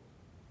mind yet?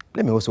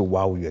 Let me also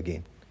wow you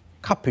again.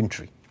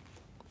 Carpentry.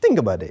 Think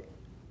about it.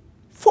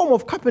 Form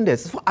of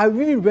carpenters. I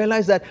really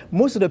realize that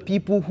most of the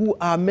people who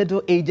are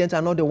middle agents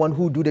are not the one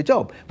who do the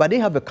job, but they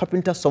have a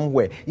carpenter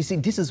somewhere. You see,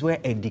 this is where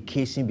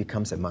education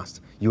becomes a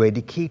must. You're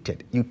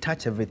educated. You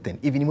touch everything.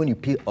 Even when you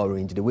peel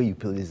orange, the way you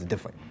peel is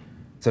different.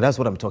 So that's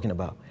what I'm talking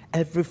about.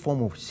 Every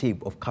form of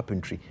shape of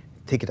carpentry,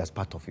 take it as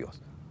part of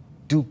yours.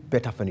 Do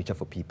better furniture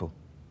for people.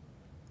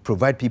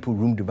 Provide people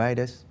room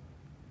dividers.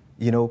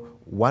 You know,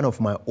 one of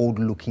my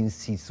old-looking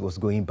seats was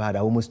going bad. I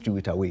almost threw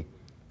it away.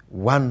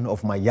 One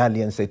of my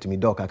Yalians said to me,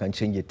 Doc, I can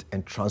change it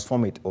and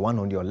transform it, one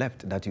on your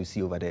left that you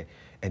see over there.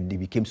 And it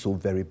became so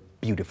very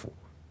beautiful.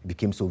 It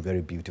became so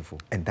very beautiful.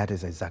 And that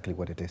is exactly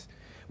what it is.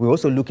 We're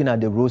also looking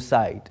at the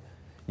roadside.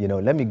 You know,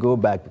 let me go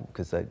back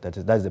because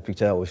that's the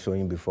picture I was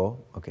showing before.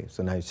 Okay,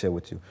 so now I share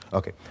with you.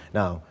 Okay,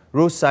 now,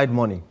 roadside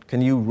money.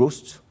 Can you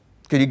roast?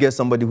 Can you get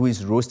somebody who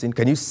is roasting?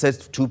 Can you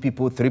set 2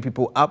 people, 3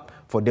 people up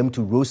for them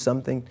to roast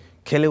something?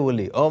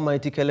 Kelewole,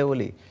 almighty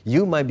Kelewole.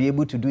 You might be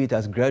able to do it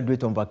as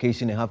graduate on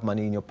vacation and have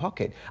money in your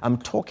pocket. I'm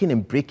talking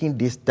and breaking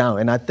this down.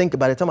 And I think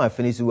by the time I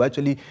finish, you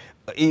actually,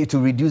 to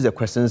reduce the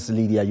questions,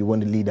 Lydia, you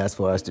want to lead us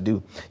for us to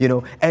do. You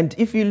know, and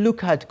if you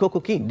look at Cocoa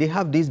King, they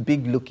have this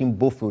big looking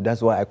buffalo.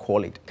 That's why I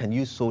call it. Can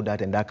you sew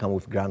that and that come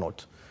with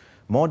granite?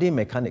 Modern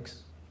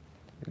mechanics.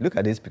 Look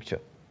at this picture.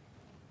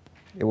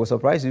 It will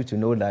surprise you to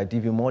know that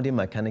even modern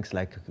mechanics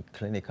like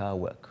clinical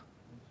work.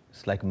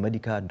 It's like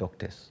medical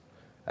doctors.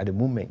 At the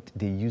moment,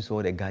 they use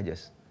all the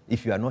gadgets.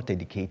 If you are not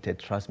educated,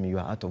 trust me, you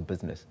are out of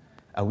business.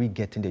 Are we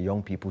getting the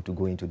young people to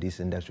go into this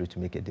industry to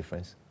make a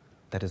difference?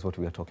 That is what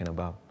we are talking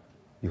about.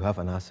 You have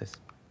an access.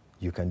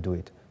 You can do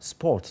it.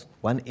 Sports,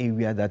 one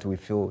area that we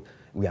feel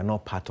we are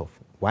not part of.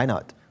 Why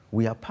not?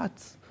 We are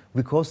parts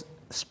because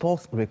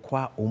sports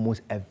require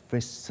almost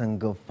every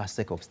single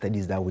facet of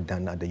studies that we've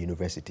done at the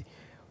university.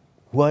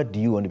 What do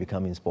you want to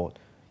become in sport?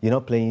 You're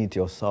not playing it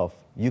yourself.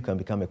 You can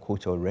become a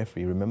coach or a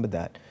referee. Remember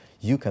that.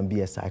 You can be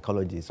a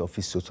psychologist or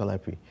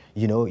physiotherapy.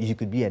 You know, you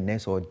could be a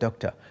nurse or a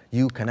doctor.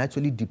 You can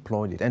actually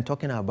deploy it. And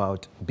talking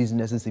about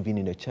businesses even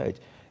in the church,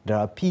 there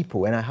are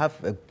people, and I have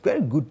a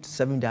very good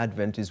Seventh-day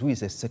Adventist who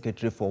is a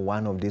secretary for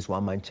one of these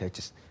one-man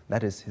churches.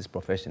 That is his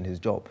profession, his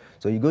job.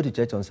 So you go to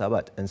church on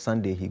Sabbath, and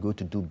Sunday he go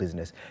to do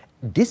business.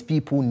 These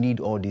people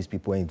need all these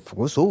people, and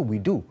so we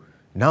do.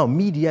 Now,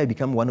 media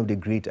become one of the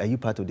great. Are you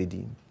part of the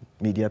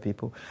media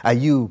people? Are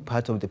you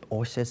part of the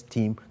Ushers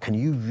team? Can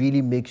you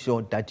really make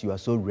sure that you are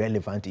so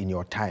relevant in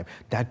your time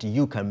that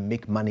you can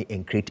make money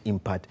and create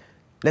impact?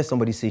 Let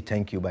somebody say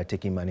thank you by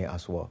taking money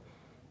as well.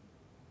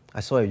 I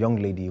saw a young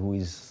lady who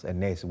is a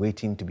nurse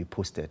waiting to be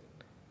posted.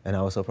 And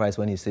I was surprised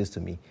when he says to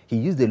me, he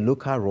used the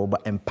local rubber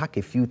and pack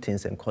a few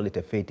things and call it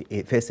a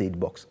first aid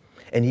box.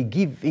 And he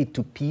give it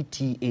to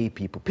PTA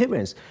people.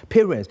 Parents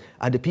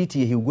at the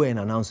PTA, he will go and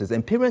announce it.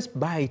 And parents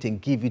buy it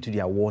and give it to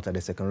their ward at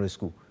the secondary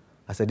school.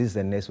 I said, this is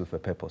a nurse with a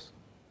purpose.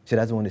 She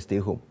doesn't want to stay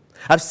home.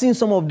 I've seen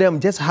some of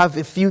them just have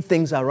a few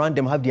things around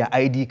them, have their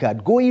ID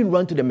card, going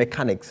around to the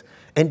mechanics.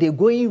 And they're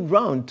going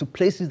around to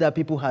places that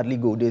people hardly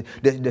go,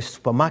 the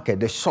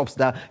supermarket, the shops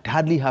that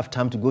hardly have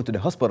time to go to the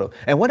hospital.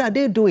 And what are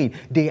they doing?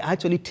 They're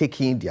actually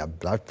taking their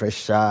blood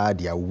pressure,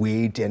 their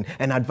weight, and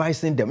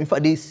advising them. In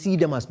fact, they see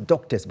them as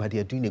doctors, but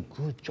they're doing a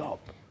good job.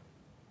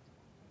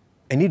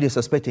 And if they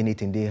suspect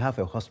anything, they have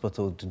a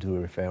hospital to do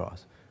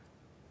referrals.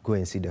 Go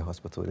and see the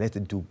hospital. Let's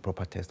do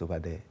proper tests over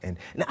there. And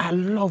I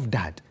love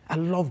that. I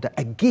love that.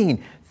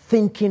 Again,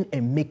 thinking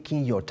and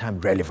making your time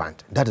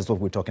relevant. That is what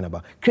we're talking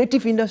about.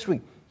 Creative industry.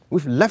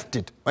 We've left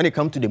it. When it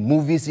comes to the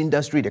movies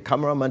industry, the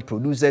cameraman,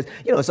 producers,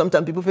 you know,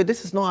 sometimes people say,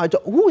 this is not our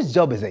job. Whose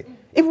job is it?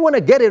 If we want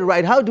to get it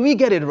right, how do we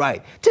get it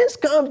right? Things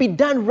can't be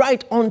done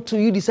right until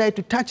you decide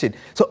to touch it.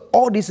 So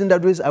all these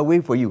industries are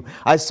waiting for you.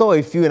 I saw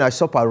a few in our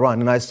shop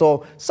around, and I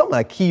saw some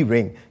like key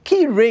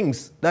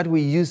rings that we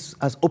use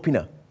as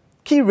opener.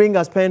 Key ring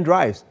as pen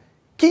drives,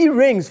 key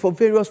rings for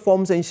various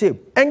forms and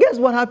shape. And guess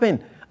what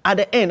happened? At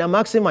the end, I'm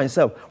asking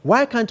myself,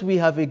 why can't we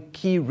have a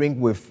key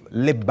ring with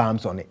lip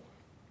balms on it?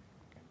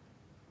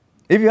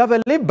 If you have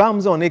a lip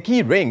balms on a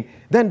key ring,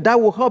 then that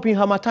will help in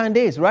Harmattan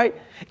days, right?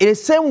 In the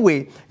same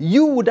way,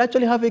 you would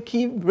actually have a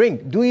key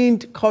ring during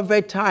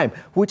COVID time,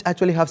 which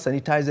actually have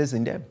sanitizers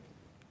in them.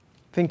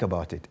 Think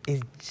about it.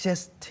 It's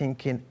just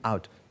thinking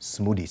out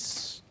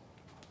smoothies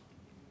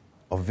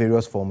of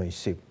various form and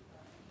shape.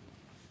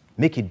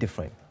 Make it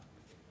different.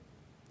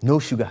 No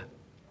sugar,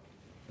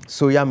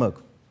 soya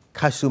milk,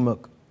 cashew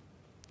milk,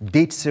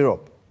 date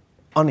syrup,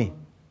 honey.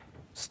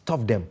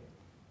 Stuff them.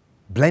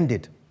 Blend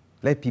it.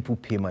 Let people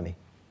pay money.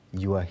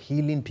 You are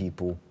healing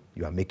people.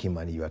 You are making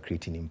money. You are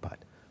creating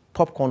impact.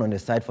 Popcorn on the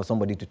side for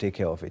somebody to take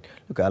care of it.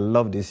 Look, I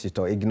love this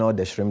shito. Ignore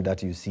the shrimp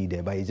that you see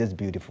there, but it's just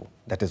beautiful.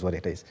 That is what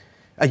it is.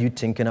 Are you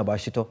thinking about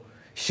shito?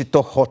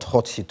 Shito, hot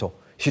shito.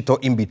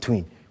 Shito in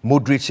between.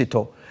 Moderate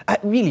shito.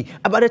 Really,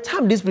 by the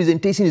time this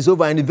presentation is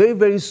over, and very,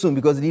 very soon,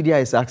 because Lydia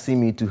is asking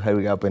me to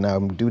hurry up, and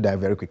I'll do that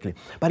very quickly.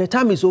 By the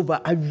time it's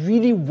over, I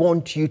really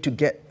want you to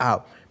get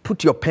out.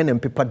 Put your pen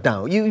and paper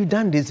down. You've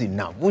done this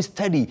enough. We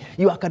study.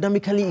 You're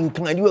academically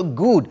inclined. You are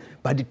good.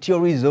 But the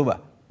theory is over.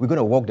 We're going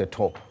to walk the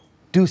talk.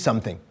 Do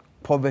something.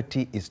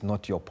 Poverty is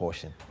not your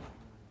portion.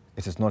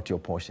 It is not your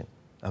portion.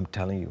 I'm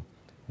telling you.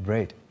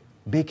 Bread.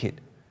 Bake it.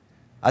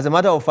 As a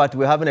matter of fact,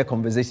 we're having a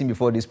conversation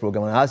before this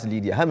program. I asked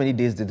Lydia, how many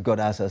days did God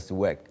ask us to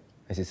work?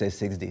 And she said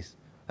 6 days.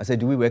 I said,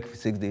 do we work for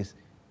 6 days?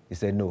 He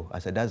said, no. I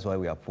said, that's why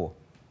we are poor.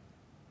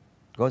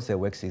 God said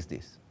work 6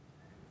 days.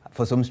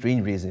 For some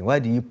strange reason, why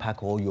do you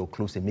pack all your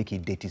clothes and make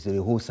it dirty so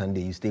the whole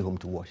Sunday you stay home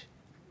to wash?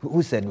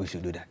 Who said we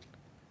should do that?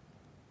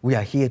 We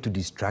are here to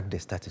distract the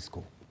status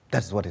quo.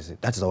 That's what is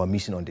it. That's our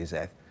mission on this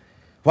earth.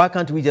 Why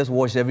can't we just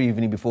wash every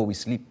evening before we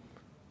sleep?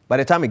 By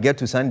the time we get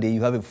to Sunday,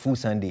 you have a full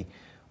Sunday.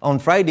 On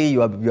Friday,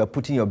 you are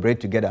putting your bread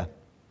together.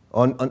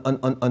 Not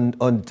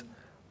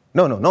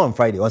on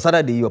Friday. On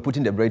Saturday, you are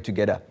putting the bread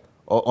together.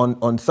 Or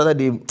on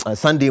Saturday,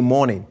 Sunday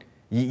morning,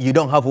 you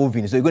don't have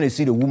oven. So you're going to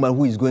see the woman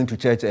who is going to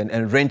church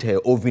and rent her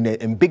oven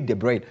and bake the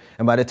bread.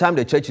 And by the time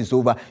the church is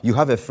over, you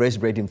have a fresh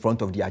bread in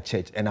front of their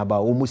church and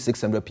about almost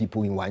 600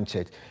 people in one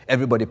church.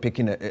 Everybody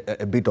picking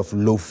a bit of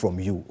loaf from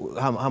you.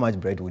 How much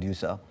bread would you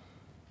sell?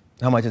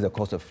 How much is the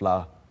cost of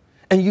flour?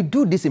 And you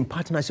do this in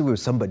partnership with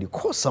somebody.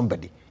 Call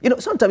somebody. You know,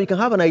 sometimes you can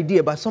have an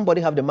idea, but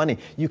somebody have the money.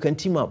 You can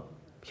team up.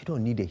 You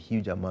don't need a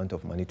huge amount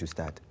of money to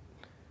start.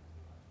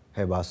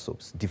 Herbal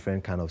soaps,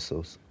 different kind of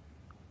soaps.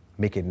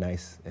 Make it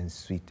nice and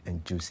sweet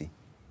and juicy.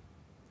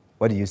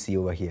 What do you see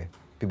over here?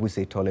 People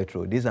say toilet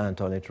roll. These aren't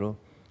toilet roll.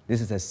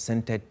 This is a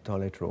scented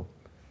toilet roll.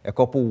 A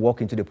couple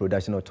walked into the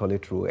production of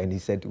toilet roll and he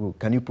said, well,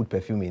 can you put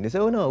perfume in? They said,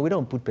 oh no, we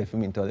don't put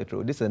perfume in toilet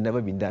roll. This has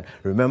never been done.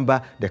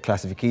 Remember, the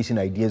classification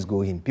ideas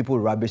go in. People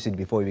rubbish it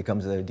before it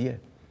becomes an idea.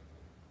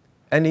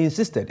 And they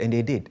insisted, and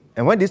they did.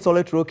 And when this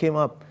toilet roll came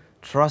up,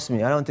 trust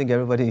me, I don't think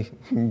everybody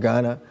in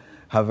Ghana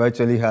have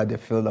actually had the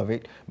feel of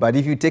it. But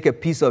if you take a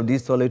piece of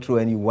this toilet roll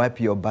and you wipe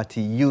your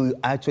body, you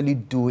actually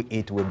do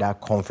it with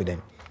that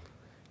confidence.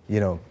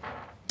 You know,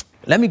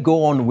 let me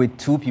go on with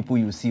two people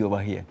you see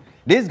over here.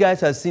 These guys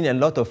have seen a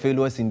lot of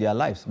failures in their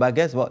lives. But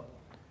guess what?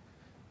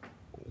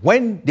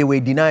 When they were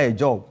denied a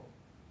job,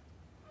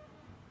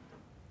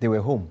 they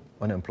were home,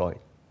 unemployed.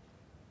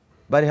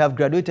 But they have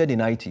graduated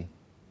in IT.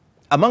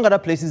 Among other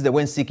places they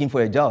went seeking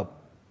for a job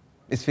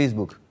is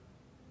Facebook.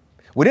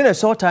 Within a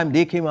short time,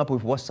 they came up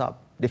with WhatsApp.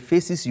 The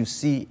faces you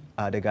see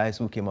are the guys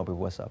who came up with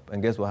WhatsApp.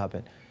 And guess what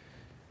happened?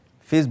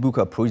 Facebook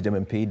approached them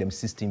and paid them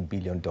 $16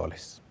 billion.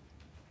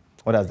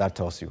 What does that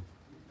tell you?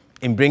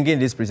 In bringing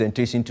this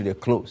presentation to the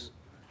close,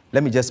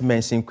 let me just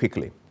mention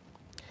quickly.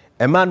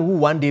 A man who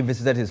one day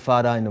visited his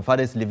father in the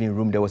father's living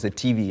room, there was a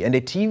TV. And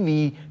the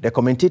TV, the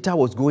commentator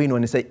was going on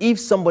and said, if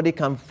somebody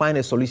can find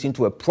a solution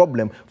to a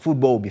problem,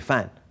 football will be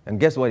fine. And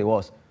guess what it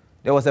was?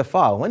 There was a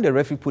foul. When the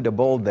referee put the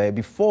ball there,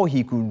 before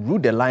he could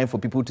route the line for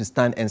people to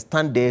stand and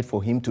stand there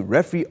for him to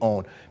referee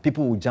on,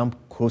 people would jump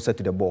closer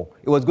to the ball.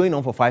 It was going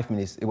on for 5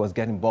 minutes. It was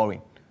getting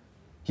boring.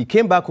 He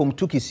came back home,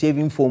 took his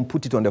shaving foam,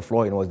 put it on the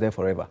floor, and it was there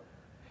forever.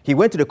 He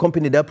went to the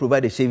company that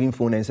provided shaving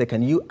foam and said,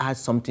 can you add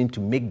something to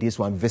make this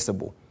one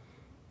visible?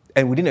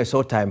 And within a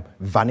short time,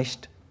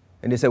 vanished.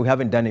 And they said, we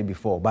haven't done it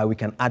before, but we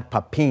can add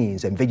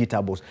papins and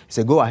vegetables. He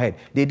said, go ahead.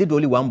 They did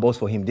only one boss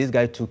for him. This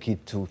guy took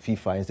it to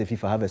FIFA and said,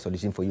 FIFA, I have a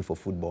solution for you for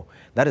football.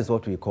 That is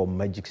what we call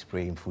magic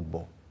spray in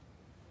football.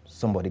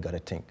 Somebody got to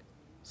think.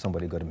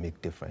 Somebody got to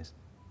make difference.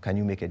 Can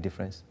you make a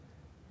difference?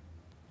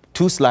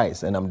 2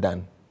 slides and I'm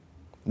done.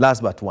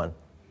 Last but one.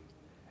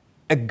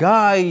 A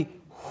guy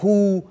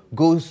who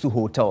goes to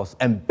hotels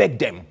and beg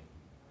them,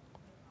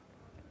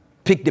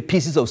 pick the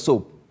pieces of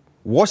soap,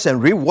 wash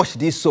and rewash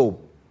this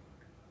soap.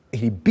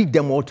 He beat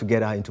them all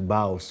together into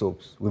bar of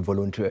soaps with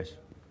volunteers.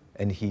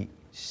 And he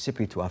shipped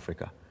it to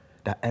Africa,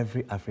 that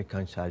every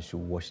African child should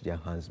wash their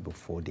hands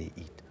before they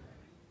eat.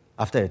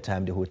 After a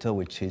time, the hotel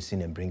were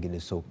chasing and bringing the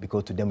soap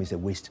because to them it's a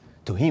waste.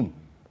 To him,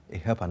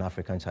 it helped an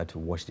African child to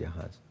wash their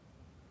hands.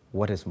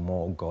 What is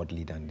more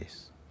godly than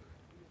this?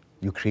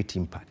 You create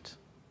impact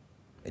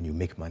and you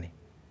make money.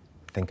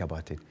 Think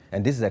about it.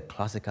 And this is a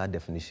classical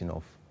definition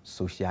of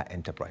social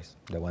enterprise,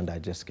 the one that I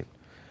just skipped.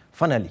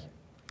 Finally,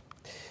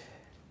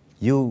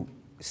 you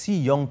see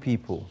young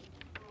people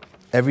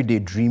every day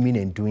dreaming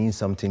and doing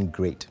something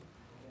great.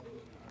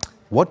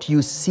 What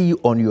you see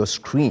on your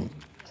screen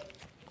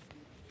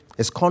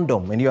is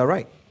condom, and you are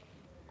right.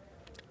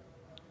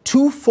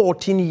 2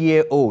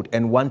 14-year-olds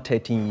and 1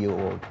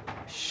 13-year-old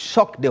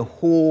shocked the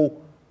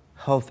whole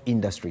health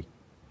industry.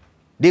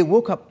 They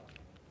woke up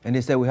and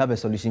they said, we have a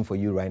solution for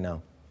you right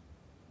now.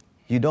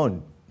 You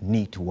don't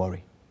need to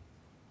worry.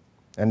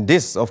 And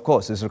this, of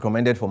course, is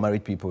recommended for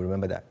married people,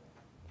 remember that.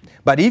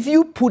 But if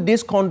you put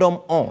this condom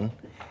on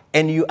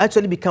and you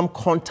actually become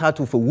contact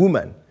with a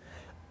woman,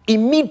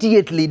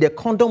 immediately the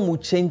condom will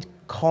change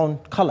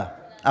color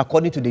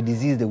according to the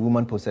disease the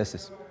woman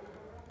possesses.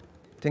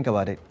 Think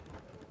about it.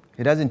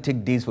 It doesn't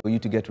take days for you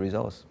to get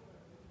results.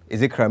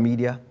 Is it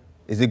chlamydia?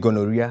 Is it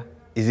gonorrhea?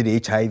 Is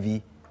it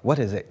HIV? What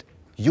is it?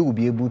 You will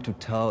be able to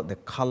tell the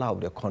color of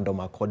the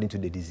condom according to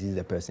the disease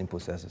the person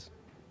possesses.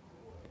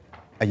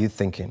 Are you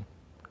thinking,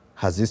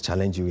 has this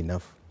challenged you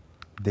enough?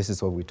 This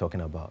is what we're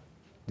talking about.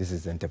 This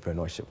is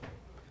entrepreneurship.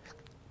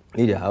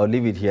 Lydia, I'll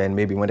leave it here, and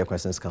maybe when the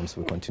questions come,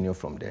 we'll continue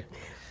from there.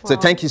 Wow. So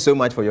thank you so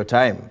much for your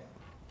time.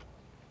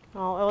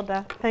 Oh,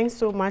 Elder, thanks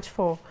so much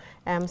for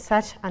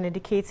such an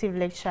educative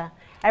lecture.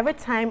 Every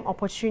time a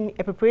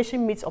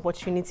preparation meets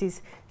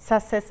opportunities,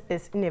 success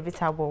is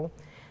inevitable.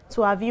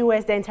 To our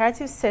viewers, the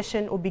interactive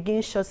session will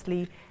begin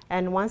shortly.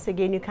 And once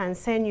again, you can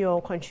send your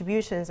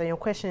contributions and your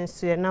questions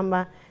to the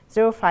number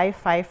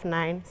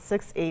 0559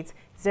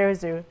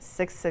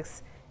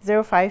 680066.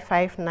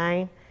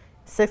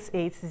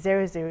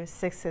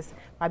 0559-680066.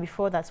 But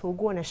before that, we'll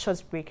go on a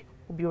short break.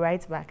 We'll be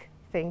right back.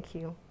 Thank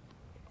you.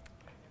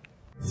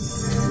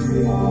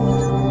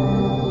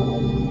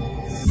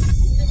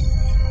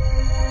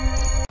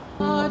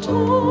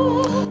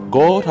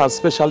 God has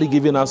specially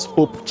given us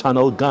Hope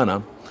Channel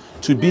Ghana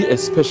to be a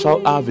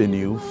special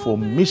avenue for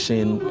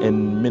mission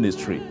and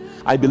ministry.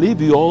 I believe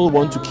you all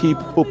want to keep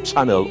Hope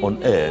Channel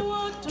on air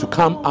to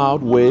come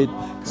out with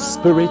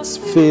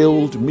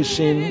spirit-filled,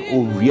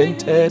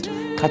 mission-oriented,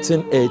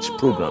 cutting-edge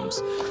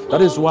programs.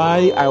 That is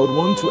why I would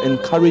want to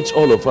encourage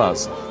all of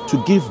us to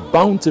give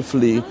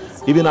bountifully,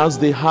 even as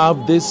they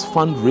have this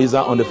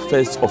fundraiser on the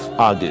 1st of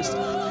August.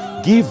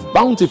 Give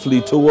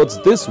bountifully towards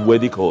this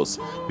worthy cause.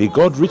 May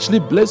God richly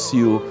bless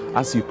you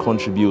as you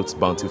contribute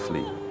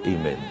bountifully.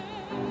 Amen.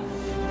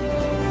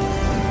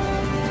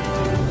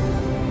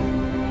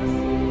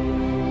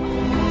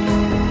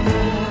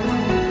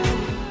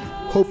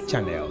 Hope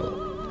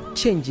Channel,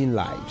 changing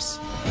lives.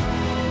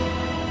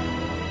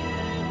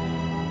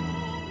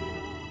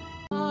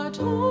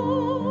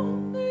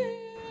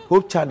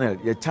 Hope Channel,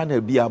 your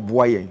channel be a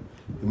boy,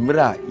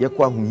 Mra,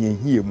 Yakwa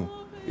Hum,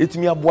 it's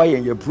me a boy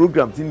and your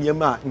programs in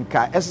Yama,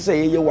 Nka,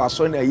 SSA, you was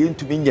on a yin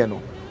to Miniano,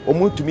 or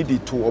more to me the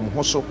two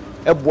Hoso,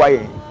 a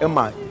boy,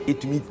 Emma,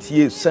 it me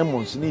tea,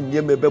 sermons, in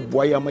Yama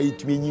boy, am I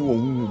to me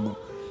you.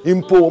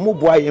 Impo, mo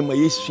boy, Emma,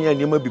 yes, and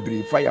Yama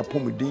be fire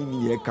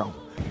pomodini account.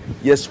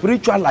 Your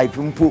spiritual life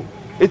impo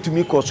it to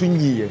me cause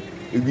ye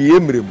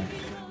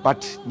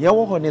but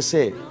nyawo hone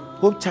say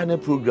Hope Channel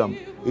program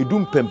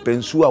edum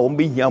pempensu a won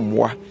hia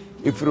moa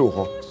efiro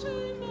ho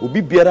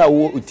obi biara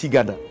wo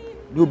utigada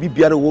ni obi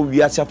biara wo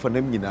wiase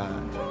afanam nyina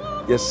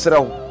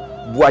yesrew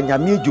boa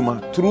nyame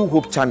adwuma through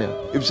Hope Channel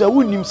if say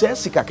wonim say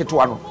sika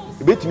ketwa no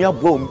ebetumi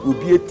aboa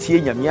obi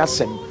atie nyame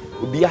asem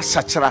obi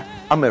asachara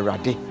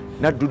amerade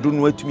na dodo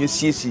no atumi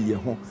asiesie ye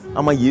ho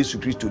ama Yesu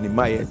Kristo ni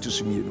maye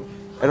tusumie no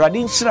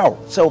Radin Shrow,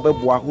 so be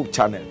boa Hope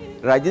Channel.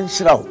 Radin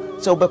Shrow,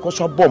 so be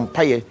koso bomb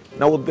paye,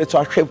 na wo be to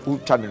ahwe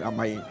Hope Channel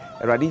amaye.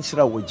 Radin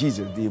Shrow with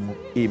Jesus name.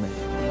 Amen.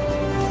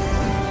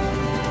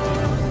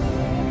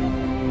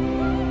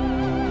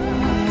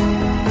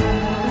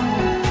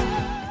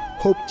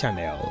 Hope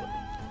Channel,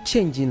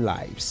 changing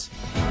lives.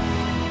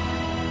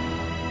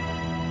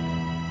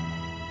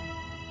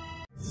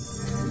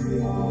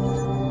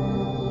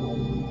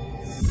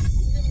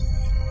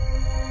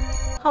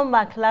 Welcome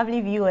back,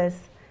 lovely viewers.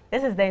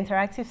 This is the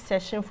interactive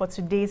session for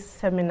today's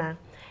seminar.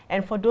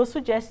 And for those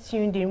who just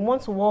tuned in, we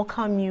want to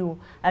welcome you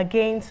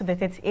again to the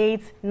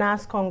 38th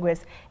GNAAS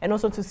Congress and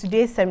also to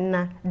today's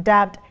seminar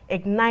dubbed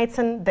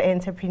Igniting the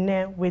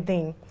Entrepreneur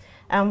Within.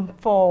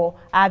 For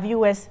our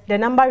viewers, the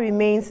number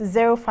remains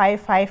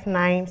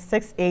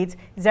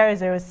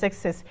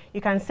 0559-680066.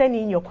 You can send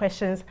in your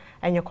questions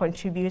and your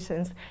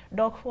contributions.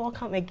 Doc,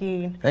 welcome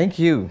again. Thank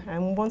you. I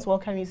want to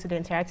welcome you to the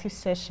interactive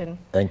session.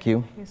 Thank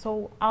you.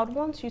 So I would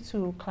want you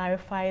to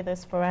clarify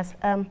this for us.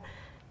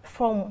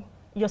 From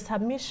your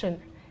submission,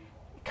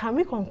 can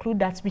we conclude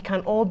that we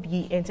can all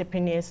be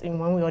entrepreneurs in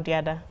one way or the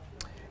other?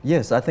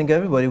 Yes, I think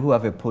everybody who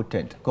have a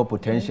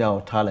potential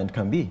or talent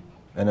can be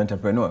an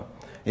entrepreneur.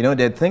 You know,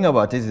 the thing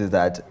about this is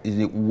that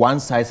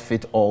one size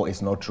fits all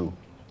is not true.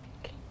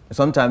 Okay.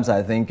 Sometimes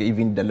I think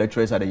even the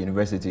lecturers at the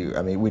university,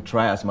 I mean, we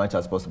try as much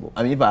as possible.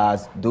 I mean, if I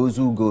ask those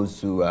who go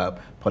to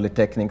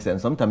polytechnics and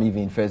sometimes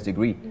even first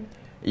degree,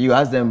 you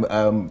ask them,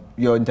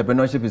 your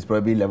entrepreneurship is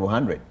probably level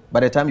 100. By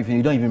the time you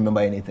don't even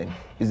remember anything.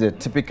 It's a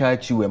typical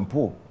chew and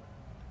pull.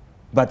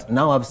 But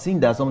now I've seen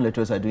that some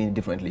lecturers are doing it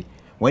differently.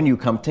 When you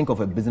come think of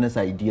a business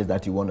idea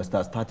that you want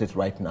to start it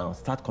right now.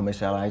 Start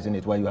commercializing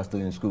it while you are still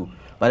in school.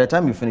 By the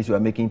time you finish, you are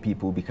making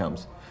people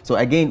becomes. So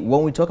again,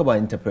 when we talk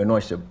about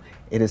entrepreneurship,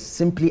 it is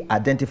simply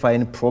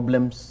identifying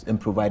problems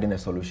and providing a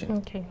solution.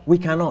 Okay. We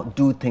cannot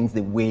do things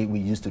the way we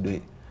used to do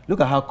it.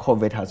 Look at how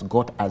COVID has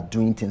got us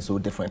doing things so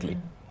differently.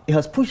 It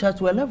has pushed us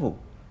to a level.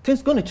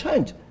 Things are going to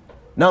change.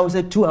 Now we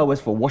say 2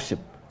 hours for worship.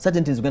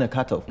 Certain things are going to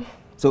cut off.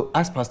 So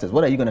as pastors,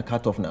 what are you going to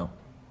cut off now?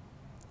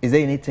 Is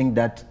there anything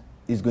that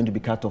is going to be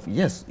cut off?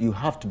 Yes, you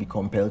have to be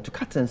compelled to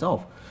cut things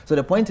off. So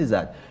the point is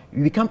that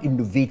you become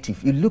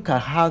innovative. You look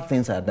at how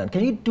things are done.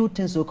 Can you do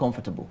things so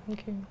comfortable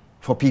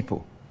for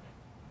people?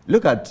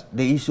 Look at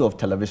the issue of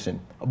television.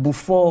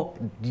 Before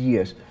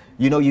years,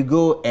 you know, you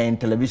go and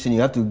television,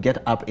 you have to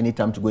get up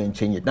anytime to go and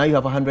change it. Now you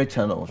have 100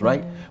 channels,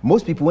 right?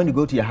 Most people, when you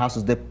go to your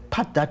houses, the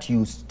part that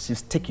you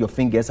stick your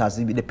fingers as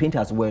the paint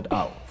has weared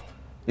out.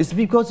 It's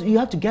because you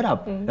have to get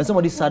up. And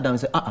somebody sat down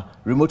and said,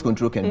 remote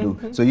control can do.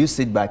 So you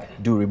sit back,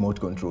 do remote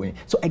controlling.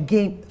 So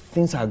again,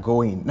 things are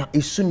going. Now,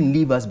 it shouldn't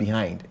leave us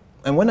behind.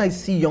 And when I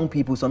see young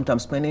people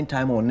sometimes spending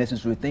time on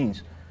unnecessary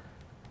things,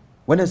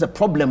 when there's a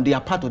problem, they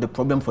are part of the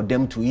problem for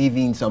them to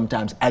even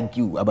sometimes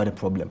argue about the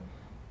problem.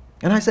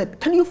 And I said,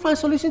 can you find a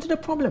solution to the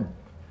problem?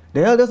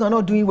 The elders are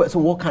not doing well, so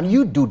what can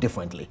you do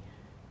differently?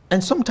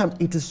 And sometimes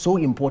it is so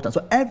important.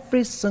 So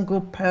every single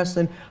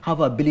person have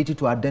ability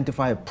to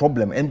identify a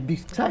problem. And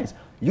besides,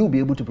 you'll be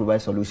able to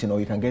provide solution, or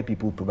you can get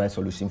people who provide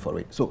solution for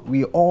it. So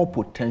we are all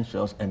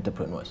potential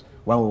entrepreneurs,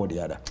 one way or the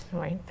other. All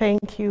right.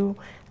 Thank you,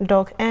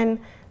 Doc. And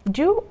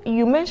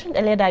you mentioned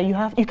earlier that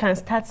you can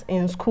start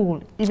in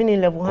school, even in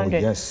level 100. Oh,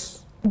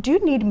 yes. Do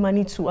you need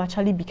money to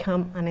actually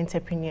become an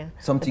entrepreneur?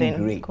 Something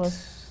great.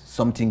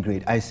 Something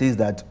great. I say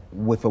that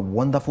with a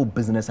wonderful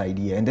business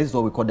idea, and this is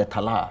what we call the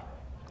Tala,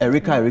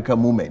 Eureka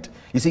moment.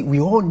 You see, we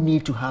all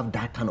need to have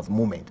that kind of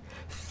moment.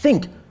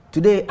 Think.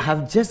 Today, I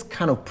have just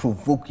kind of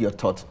provoked your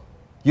thought.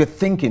 You're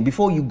thinking,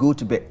 before you go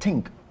to bed,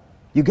 think.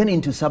 You get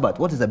into Sabbath,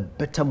 what is a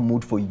better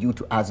mood for you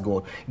to ask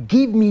God?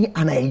 Give me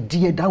an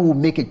idea that will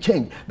make a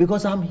change,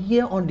 because I'm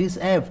here on this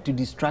earth to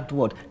distract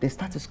what? The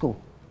status quo.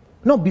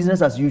 Not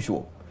business as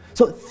usual.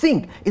 So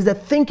think, is the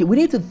thinking. We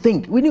need to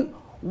think.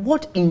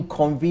 What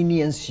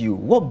inconvenience you?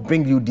 What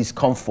brings you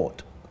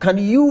discomfort? Can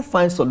you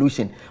find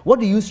solution? What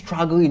do you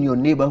struggle in your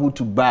neighborhood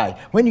to buy?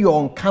 When you're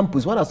on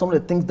campus, what are some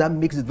of the things that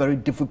makes it very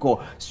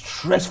difficult,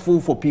 stressful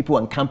for people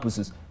on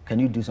campuses? Can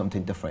you do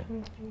something different?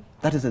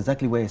 That is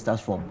exactly where it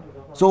starts from.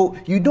 So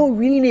you don't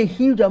really need a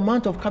huge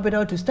amount of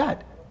capital to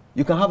start.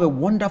 You can have a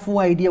wonderful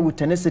idea with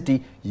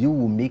tenacity. You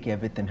will make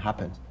everything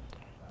happen.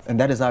 And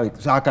that is how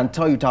it, so I can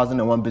tell you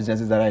 1,001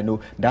 businesses that I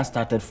know that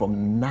started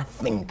from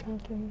nothing.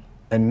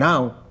 And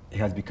now it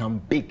has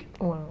become big.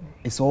 Wow.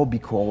 It's all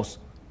because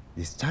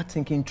they start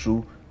thinking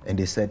through and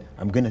they said,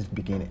 I'm going to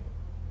begin it.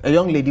 A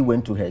young lady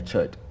went to her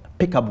church,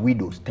 pick up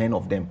widows, 10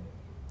 of them.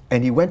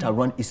 And he went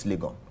around East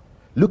Legon,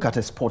 look at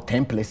a spot,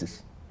 10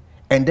 places.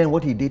 And then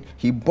what he did,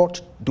 he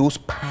bought those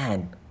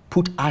pan,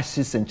 put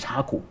ashes and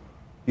charcoal.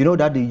 You know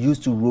that they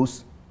used to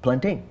roast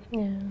plantain.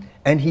 Yeah.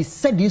 And he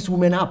set these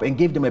women up and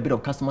gave them a bit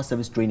of customer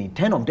service training,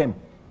 10 of them.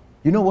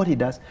 You know what he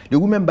does? The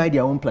women buy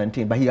their own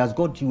plantain, but he has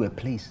got you a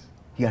place.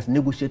 He has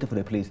negotiated for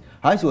the place.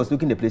 How she was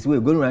looking at the place, we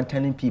were going around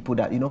telling people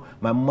that, you know,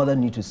 my mother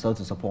needs to sell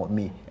to support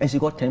me. And she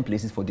got 10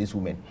 places for these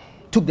women.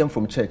 Took them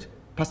from church.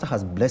 Pastor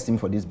has blessed him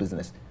for this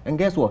business. And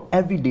guess what?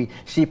 Every day,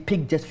 she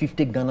picked just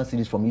 50 Ghana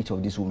cedis from each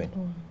of these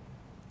women.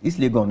 It's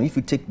legal. If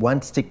you take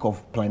one stick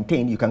of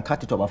plantain, you can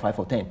cut it over 5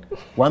 or 10.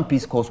 One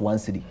piece costs 1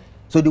 cedi.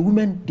 So the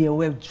women, they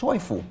were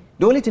joyful.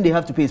 The only thing they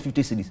have to pay is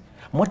 50 cedis.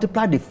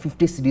 Multiply the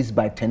 50 cedis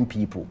by 10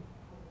 people.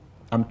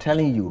 I'm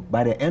telling you,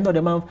 by the end of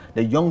the month,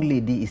 the young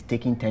lady is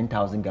taking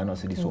 10,000 Ghana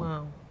cedis home.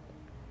 Wow.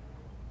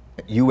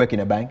 You work in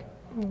a bank?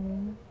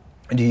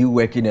 Do you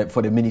work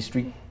for the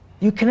ministry?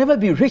 You can never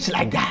be rich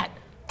like that.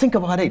 Think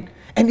about it.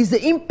 And it's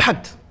the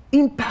impact,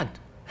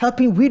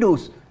 helping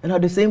widows, and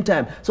at the same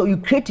time, so you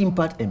create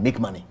impact and make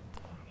money.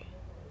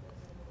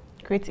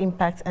 Create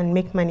impact and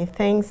make money.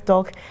 Thanks,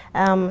 Doc.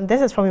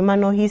 This is from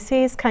Emmanuel. He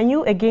says, can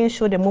you again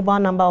show the mobile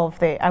number of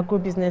the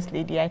agro-business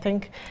lady? I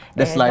think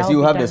the slides,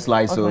 you have the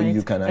slides, so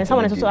you can. And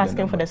someone is also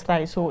asking for the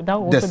slides, so that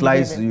will also be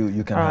slides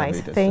you can have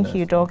it. Thank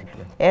you, Doc.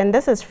 And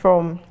this is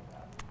from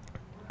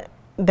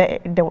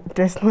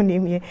there's no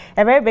name here.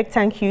 A very big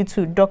thank you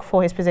to Doc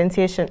for his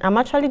presentation. I'm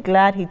actually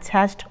glad he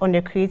touched on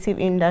the creative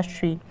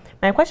industry.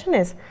 My question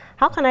is,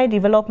 how can I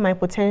develop my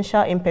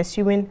potential in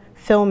pursuing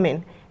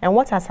filming, and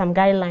what are some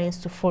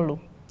guidelines to follow?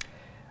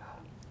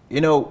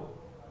 You know,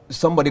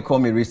 somebody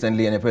called me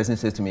recently and a person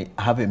says to me,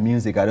 I have a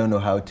music, I don't know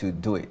how to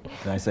do it.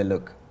 And I said,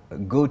 look,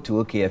 go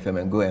to OKFM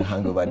and go and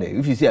hang over there.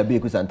 If you see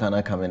Abeku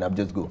Santana coming up,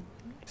 just go.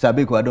 So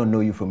Abeku, I don't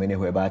know you from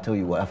anywhere, but I tell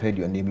you what, I've heard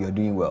your name, you're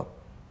doing well.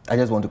 I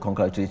just want to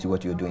congratulate you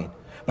what you're doing.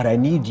 But I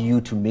need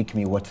you to make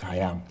me what I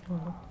am.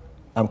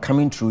 I'm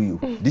coming through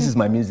you. This is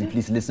my music,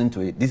 please listen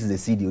to it. This is a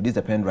CD, this is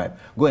a pen drive.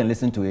 Go and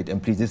listen to it,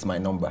 and please, this is my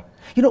number.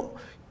 You know,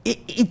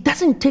 it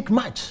doesn't take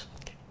much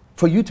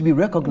for you to be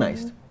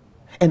recognized.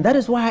 And that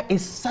is why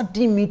it's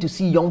saddening me to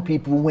see young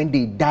people when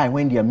they die,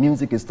 when their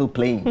music is still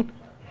playing.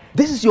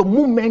 This is your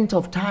moment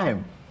of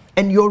time.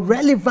 And your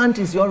relevant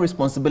is your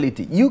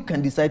responsibility. You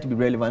can decide to be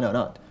relevant or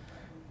not.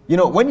 You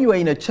know, when you are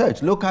in a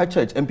church, local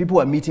church, and people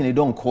are meeting, they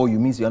don't call you,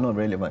 means you are not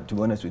relevant, to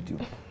be honest with you.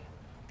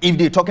 If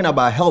they're talking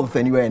about health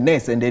and you are a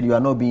nurse and then you are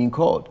not being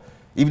called.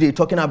 If they're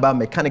talking about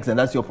mechanics and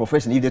that's your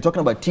profession, if they're talking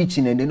about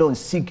teaching and they don't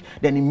seek,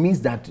 then it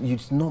means that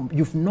you've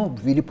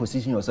not really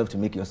positioned yourself to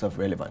make yourself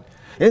relevant.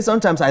 And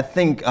sometimes I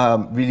think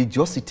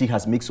religiosity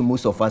has made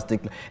most of us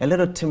think a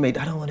little timid.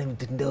 I don't want them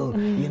to know,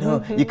 you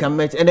know, you can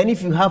match. And then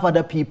if you have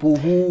other people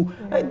who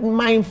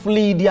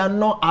mindfully, they are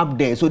not up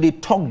there, so they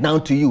talk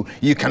down to you.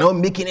 You cannot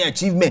make any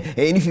achievement.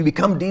 And if you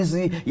become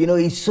dizzy, you know,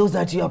 it shows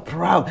that you are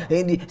proud.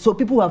 And so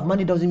people who have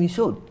money doesn't mean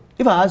showed.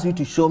 If I ask you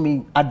to show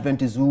me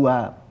Adventists who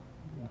are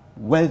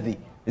wealthy,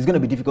 it's going to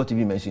be difficult to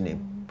even mention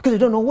them because they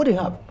don't know what they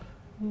have.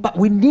 But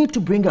we need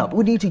to bring up,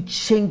 we need to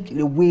change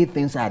the way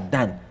things are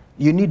done.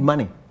 You need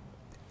money.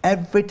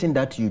 Everything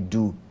that you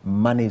do,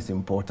 money is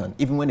important.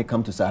 Even when it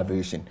comes to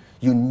salvation,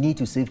 you need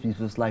to save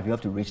people's life. You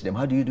have to reach them.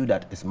 How do you do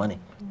that? It's money.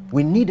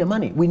 We need the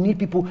money. We need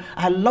people.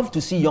 I love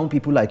to see young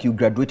people like you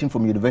graduating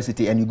from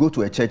university and you go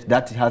to a church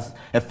that has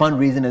a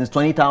fundraising and it's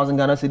 20,000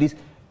 Ghana cedis,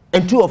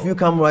 and two of you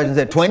come right and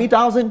say,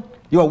 20,000?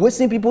 You are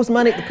wasting people's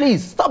money.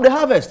 Please, stop the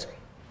harvest.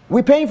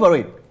 We're paying for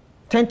it.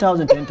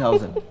 10,000,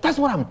 10,000. That's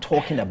what I'm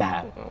talking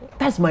about.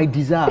 That's my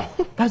desire.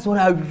 That's what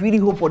I really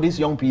hope for these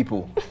young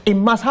people. It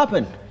must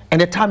happen, and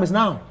the time is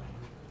now.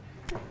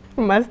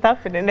 It must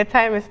happen, and the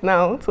time is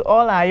now. To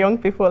all our young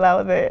people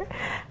out there.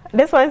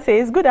 This one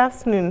says, good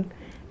afternoon.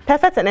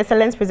 Perfect and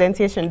excellent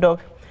presentation, Doc.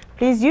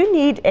 Please, you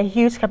need a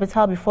huge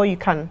capital before you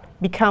can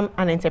become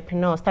an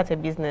entrepreneur, start a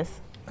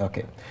business.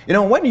 Okay. You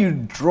know, when you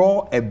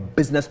draw a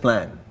business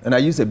plan, and I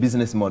use a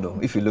business model,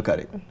 if you look at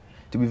it,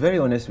 to be very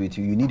honest with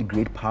you, you need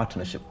great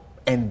partnership.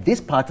 And this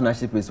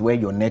partnership is where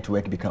your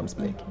network becomes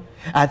big.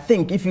 I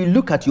think if you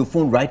look at your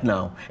phone right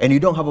now, and you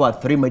don't have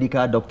about 3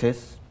 medical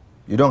doctors,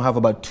 you don't have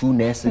about 2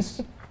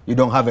 nurses, you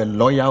don't have a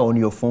lawyer on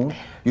your phone,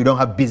 you don't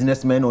have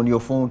businessmen on your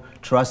phone,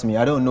 trust me,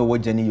 I don't know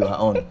what journey you are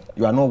on.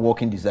 You are not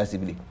working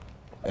decisively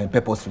and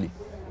purposefully.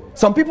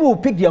 Some people will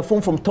pick their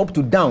phone from top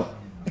to down.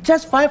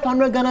 Just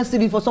 500 Ghana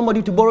cedis for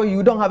somebody to borrow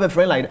you don't have a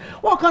friend like that.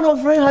 What kind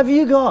of friend have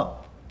you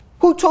got?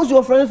 Who chose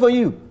your friends for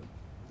you?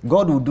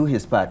 God will do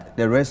his part.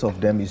 The rest of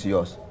them is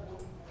yours.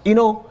 You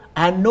know,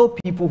 I know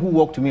people who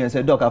walk to me and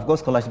say, Doc, I've got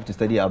scholarship to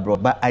study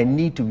abroad, but I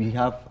need to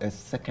have a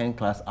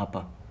second-class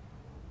upper.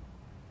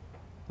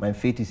 My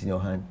fate is in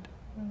your hand.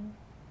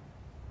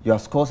 Your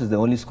scores is the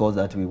only scores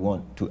that we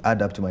want to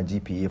add up to my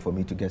GPA for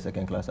me to get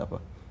second-class upper.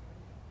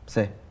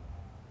 Say,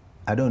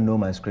 I don't know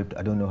my script.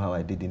 I don't know how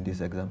I did in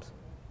these exams,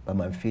 but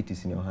my fate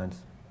is in your hands.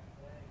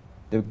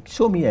 They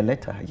show me a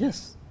letter,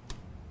 yes.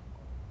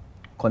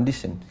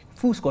 Condition,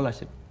 full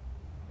scholarship.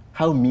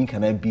 How mean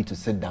can I be to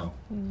sit down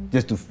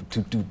just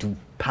to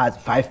pass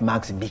 5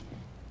 marks B?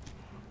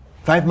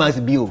 5 marks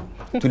B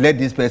to let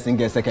this person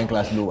get second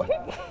class lower.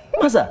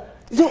 Master,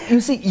 so you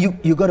see,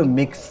 you got to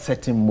make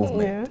certain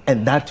movement,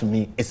 and that to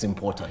me is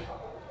important.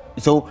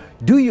 So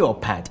do your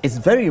part. It's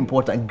very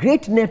important.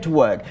 Great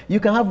network. You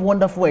can have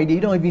wonderful idea.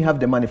 You don't even have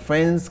the money.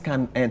 Friends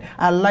can, and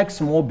I like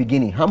small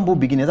beginning, humble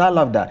beginnings. I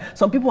love that.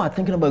 Some people are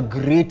thinking about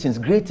great things.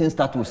 Great things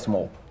start with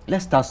small.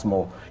 Let's start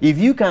small. If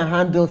you can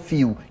handle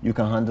few, you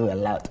can handle a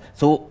lot.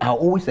 So I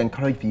always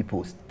encourage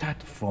people,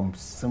 start from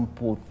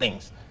simple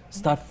things.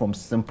 Start from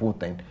simple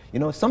things. You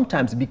know,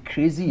 sometimes be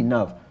crazy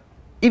enough.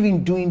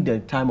 Even during the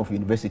time of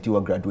university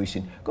or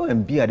graduation, go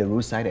and be at the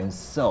roadside and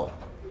sell.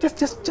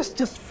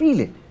 Just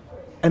feel it.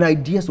 And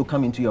ideas will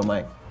come into your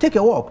mind. Take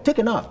a walk, take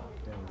a nap.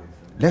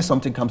 Let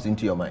something comes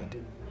into your mind.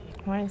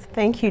 Right.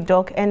 Thank you,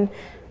 Doc. And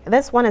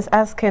this one is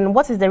asking,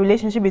 what is the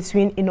relationship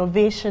between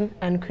innovation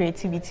and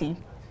creativity?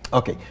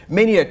 Okay,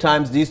 many a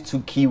times these 2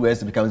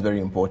 keywords becomes very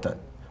important.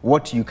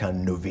 What you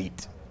can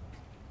innovate,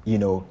 you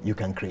know, you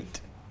can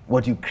create.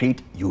 What you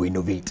create, you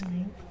innovate.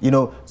 You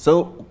know,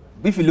 so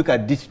if you look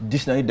at this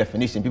dictionary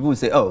definition, people will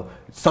say, oh,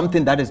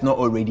 something that is not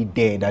already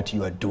there that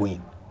you are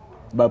doing.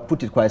 But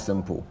put it quite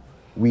simple.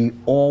 We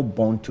all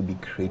born to be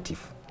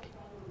creative.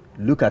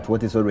 Look at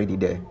what is already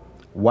there.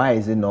 Why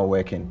is it not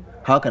working?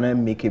 How can I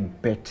make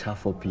it better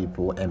for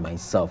people and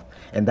myself?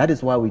 And that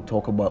is why we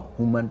talk about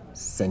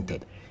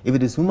human-centered. If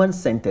it is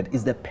human-centered,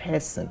 it's the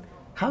person.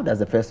 How does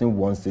the person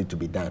want it to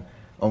be done?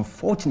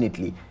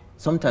 Unfortunately,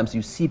 sometimes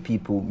you see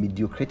people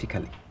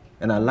mediocritically.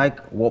 And I like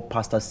what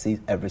Pastor says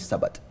every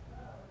Sabbath.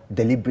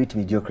 Deliberate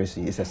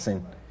mediocrity is a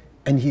sin.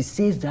 And he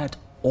says that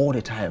all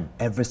the time,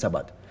 every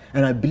Sabbath.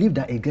 And I believe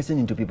that it gets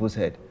into people's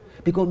head.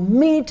 Because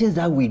many things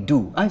that we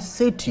do, I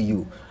say to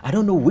you, I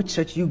don't know which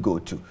church you go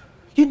to.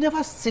 You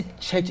never sit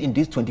church in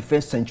this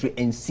 21st century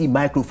and see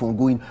microphone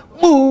going,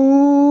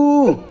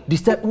 boo!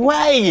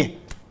 Why?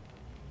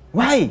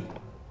 Why?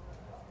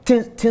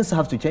 Things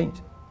have to change.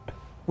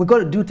 We got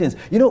to do things.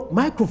 You know,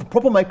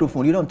 proper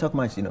microphone, you don't talk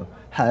much, you know.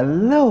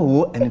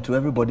 Hello, and into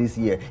everybody's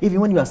ear.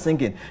 Even when you are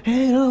singing,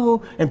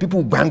 hello, and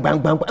people bang, bang,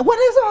 bang, bang. What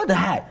is all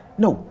that?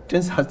 No,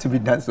 things have to be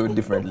done so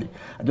differently.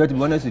 I do have to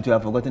be honest with you,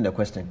 I've forgotten the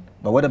question.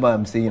 But whatever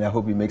I'm saying, I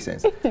hope it makes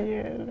sense.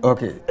 Yeah.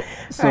 Okay.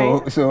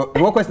 So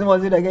what question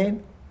was it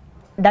again?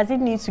 Does it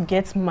need to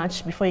get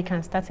much before you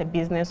can start a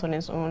business on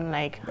its own?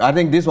 Like, I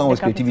think this one was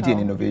creativity and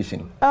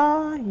innovation.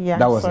 Yeah,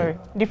 that was sorry.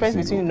 Difference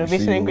between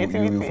innovation and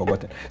creativity. You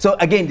forgotten. So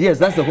again, yes,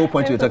 that's the whole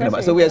point you're talking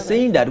about. So we are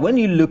saying that when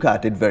you look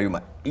at it very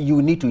much,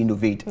 you need to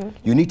innovate.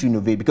 You need to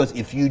innovate, because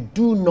if you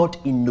do not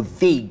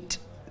innovate,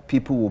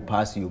 people will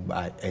pass you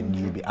by and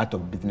you'll be out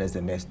of business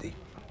the next day.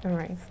 All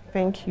right.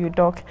 Thank you,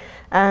 Doc.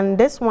 And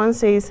this one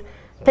says,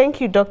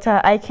 thank you, Doctor.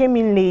 I came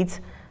in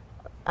late,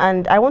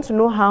 and I want to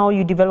know how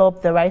you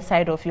develop the right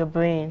side of your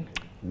brain.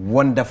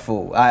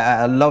 Wonderful.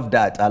 I love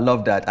that. I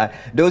love that.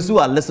 Those who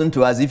are listening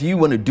to us, if you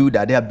want to do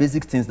that, there are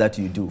basic things that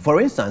you do.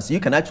 For instance, you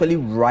can actually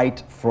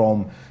write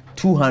from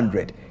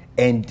 200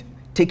 and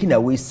taking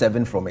away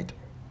 7 from it.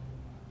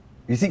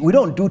 You see, we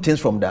don't do things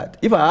from that.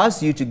 If I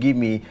ask you to give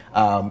me,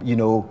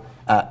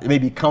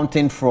 maybe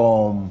counting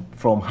from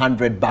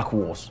 100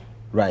 backwards,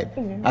 right?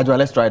 Adwa,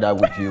 let's try that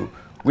with you.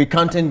 We're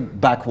counting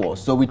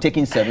backwards, so we're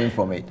taking 7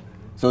 from it.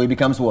 So it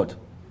becomes what?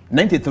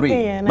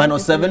 93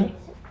 minus 7.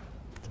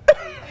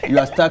 You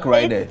are stuck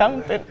right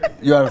there.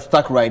 You are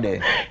stuck right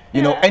there.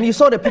 You know, and you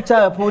saw the picture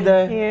I put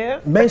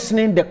there,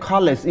 mentioning the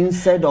colors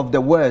instead of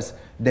the words.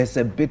 there's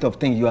a bit of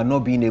thing you are not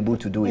being able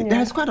to do it.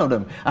 There's quite a lot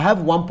of them. I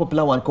have one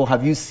popular one called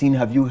Have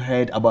you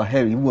heard about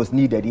Harry, who was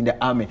needed in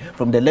the army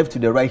from the left to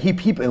the right, hip,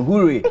 hip, and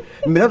hooray.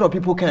 A lot of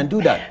people can't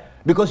do that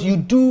because you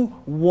do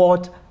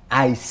what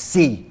I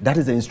say. That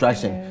is the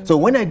instruction. So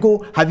when I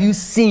go, have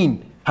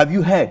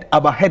you heard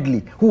about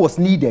Headley, who was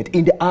needed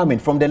in the army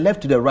from the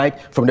left to the right,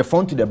 from the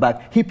front to the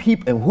back, hip,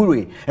 hip, and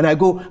hooray. And I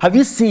go, have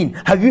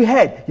you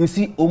heard? You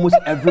see almost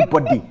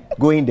everybody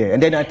going there.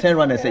 And then I turn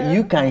around and say,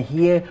 you can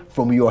hear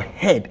from your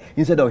head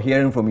instead of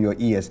hearing from your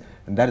ears.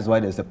 And that is why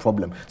there's a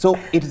problem. So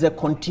it is a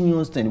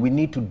continuous thing. We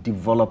need to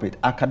develop it.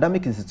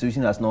 Academic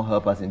institution has not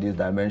helped us in this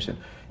dimension.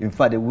 In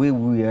fact, the way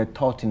we are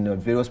taught in the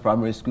various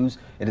primary schools,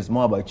 it is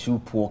more about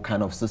poor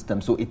kind of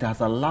system. So it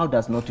has allowed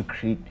us not to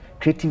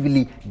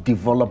creatively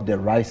develop the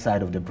right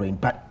side of the brain.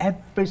 But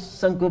every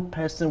single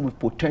person with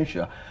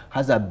potential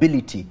has the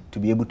ability to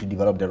be able to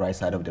develop the right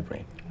side of the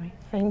brain.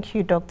 Thank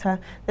you, Doctor.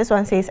 This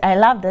one says, I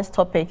love this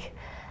topic.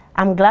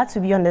 I'm glad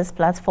to be on this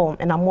platform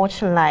and I'm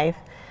watching live.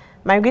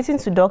 My greeting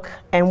to Doc,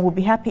 and will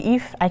be happy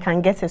if I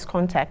can get his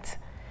contact.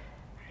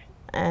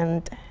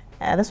 And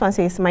this one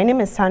says, my name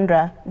is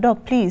Sandra.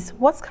 Doc, please,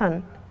 what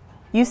can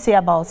you say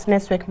about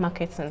network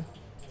marketing?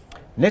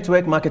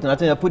 Network marketing, I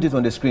think I put it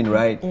on the screen,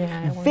 right?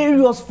 Yeah,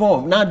 various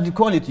forms. Now they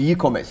call it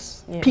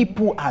e-commerce. Yeah.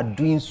 People are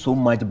doing so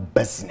much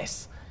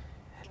business.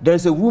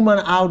 There's a woman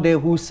out there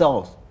who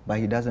sells, but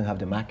he doesn't have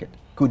the market.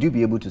 Could you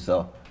be able to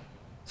sell?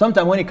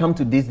 Sometimes when it comes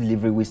to this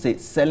delivery, we say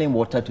selling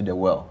water to the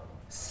well.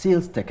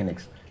 Sales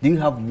techniques. Do you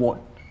have what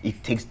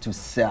it takes to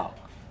sell?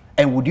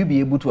 And would you be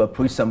able to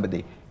approach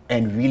somebody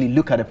and really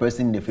look at a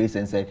person in the face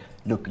and say,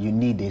 look, you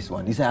need this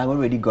one? He said, I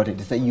already got it.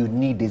 He said, you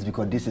need this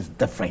because this is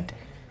different.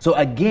 So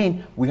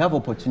again, we have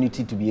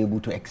opportunity to be able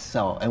to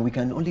excel. And we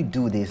can only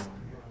do this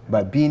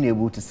by being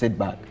able to sit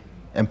back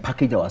and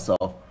package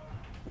ourselves.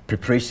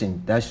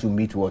 Preparation, that should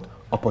meet what?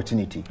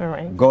 Opportunity. All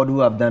right. God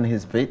who have done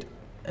his bit,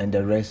 and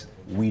the rest,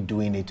 we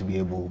doing it to be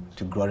able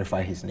to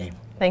glorify his name.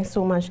 Thanks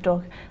so much,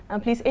 Doc.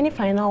 And please, any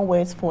final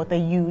words for the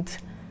youth?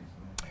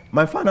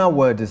 My final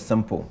word is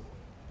simple.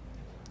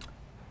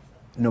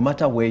 No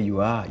matter where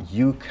you are,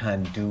 you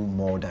can do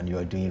more than you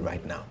are doing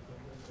right now.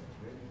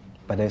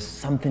 But there's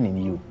something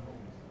in you.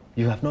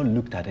 You have not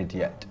looked at it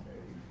yet.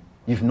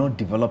 You've not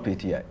developed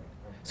it yet.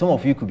 Some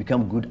of you could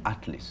become good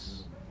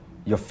athletes.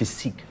 Your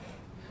physique.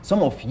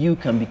 Some of you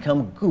can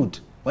become good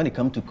when it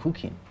comes to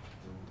cooking,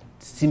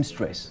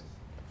 seamstress,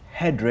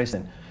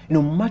 hairdressing.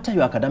 No matter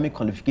your academic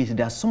qualification,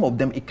 there are some of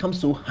them, it comes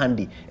so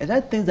handy. Is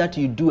that things that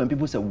you do and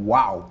people say,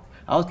 wow.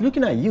 I was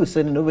looking at you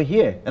sitting over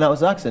here and I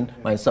was asking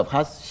myself,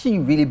 has she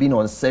really been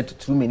on set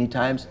too many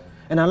times?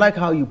 And I like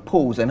how you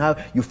pose and how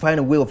you find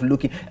a way of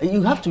looking. And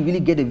you have to really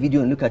get a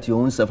video and look at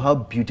your own self, how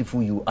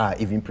beautiful you are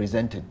even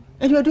presented.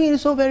 And you are doing it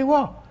so very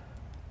well.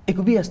 It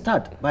could be a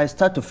start, by a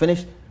start to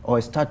finish or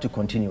a start to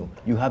continue.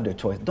 You have the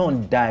choice.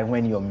 Don't die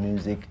when your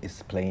music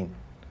is playing.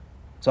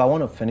 So I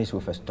want to finish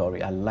with a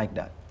story. I like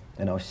that.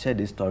 And I'll share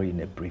this story in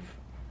a brief.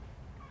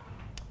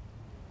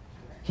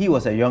 He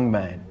was a young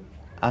man.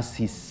 As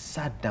he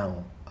sat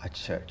down at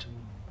church,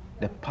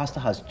 the pastor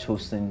has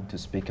chosen to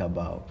speak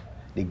about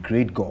the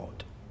great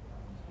God.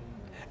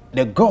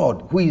 The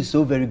God who is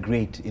so very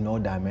great in all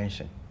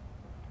dimensions.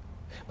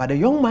 But the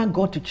young man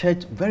got to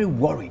church very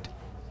worried.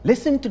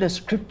 Listen to the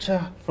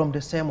scripture from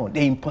the sermon,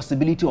 the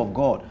impossibility of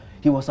God.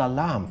 He was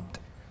alarmed.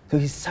 So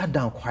he sat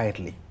down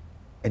quietly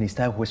and he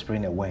started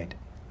whispering a word.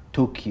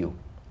 Tokyo,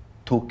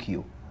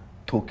 Tokyo,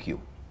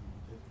 Tokyo.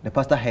 The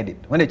pastor heard it.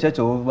 When the church was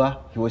over,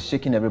 he was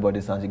shaking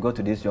everybody's hands. He got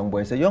to this young boy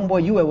and said, young boy,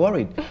 you were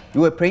worried.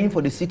 You were praying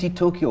for the city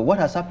Tokyo. What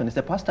has happened? He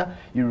said, Pastor,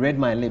 you read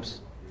my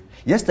lips.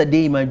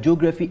 Yesterday in my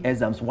geography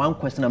exams, one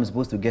question I'm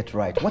supposed to get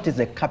right. What is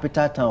the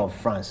capital town of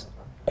France?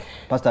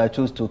 Pastor, I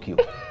chose Tokyo.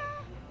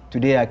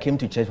 Today I came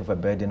to church with a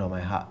burden on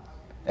my heart.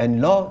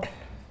 And Lord,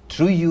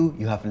 through you,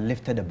 you have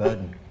lifted the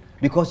burden.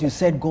 Because you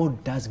said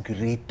God does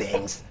great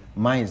things.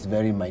 Mine is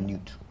very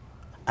minute.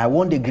 I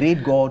want the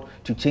great God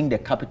to change the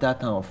capital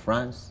town of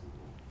France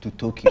to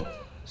Tokyo.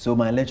 So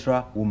my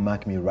lecturer will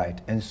mark me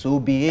right. And so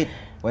be it.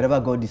 Whatever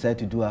God decides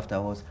to do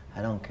afterwards,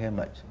 I don't care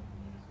much.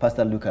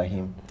 Pastor looked at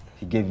him.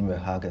 He gave him a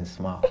hug and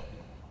smile.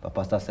 But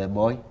Pastor said,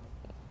 boy,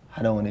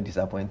 I don't want to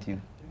disappoint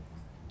you.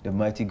 The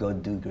mighty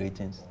God do great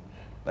things.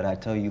 But I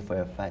tell you for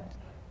a fact,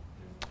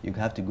 you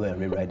have to go and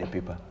rewrite the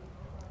paper.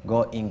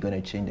 God ain't going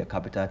to change the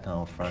capital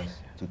town of France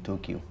to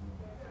Tokyo.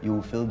 You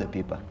will fill the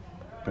paper.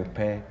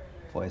 Prepare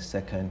for a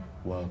second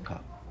World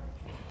Cup.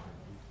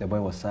 The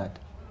boy was sad.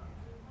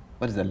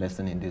 What is the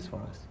lesson in this for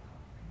us?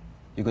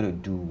 You got to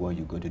do what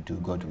you got to do.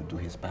 God will do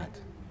his part.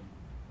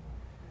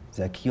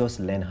 Zacchaeus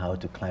learned how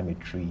to climb a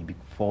tree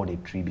before the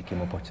tree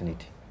became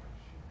opportunity.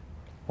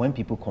 When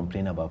people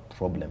complain about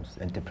problems,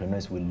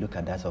 entrepreneurs will look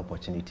at that as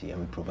opportunity and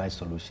will provide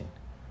solution.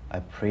 I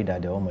pray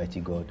that the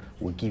Almighty God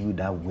will give you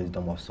that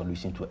wisdom of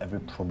solution to every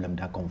problem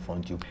that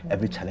confronts you,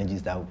 every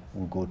challenges that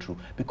will go through.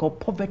 Because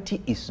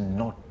poverty is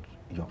not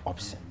your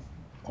option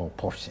or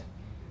portion.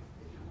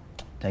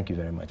 Thank you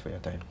very much for your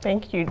time.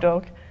 Thank you,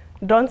 Doc.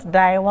 don't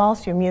die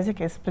whilst your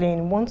music is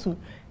playing. We want to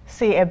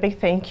say a big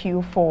thank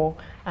you for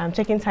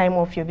taking time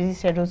off your busy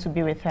schedule to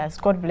be with us.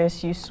 God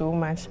bless you so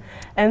much.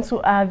 And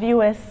to our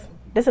viewers,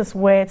 this is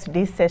where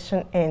today's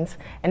session ends,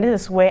 and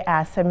this is where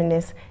our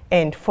seminars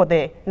end for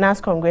the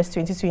GNAAS Congress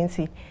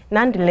 2020.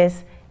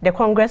 Nonetheless, the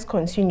Congress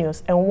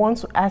continues, and we want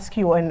to ask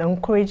you and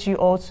encourage you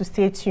all to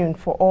stay tuned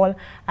for all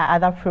our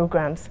other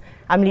programs.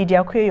 I'm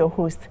Lydia Kwe, your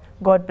host.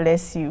 God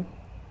bless you.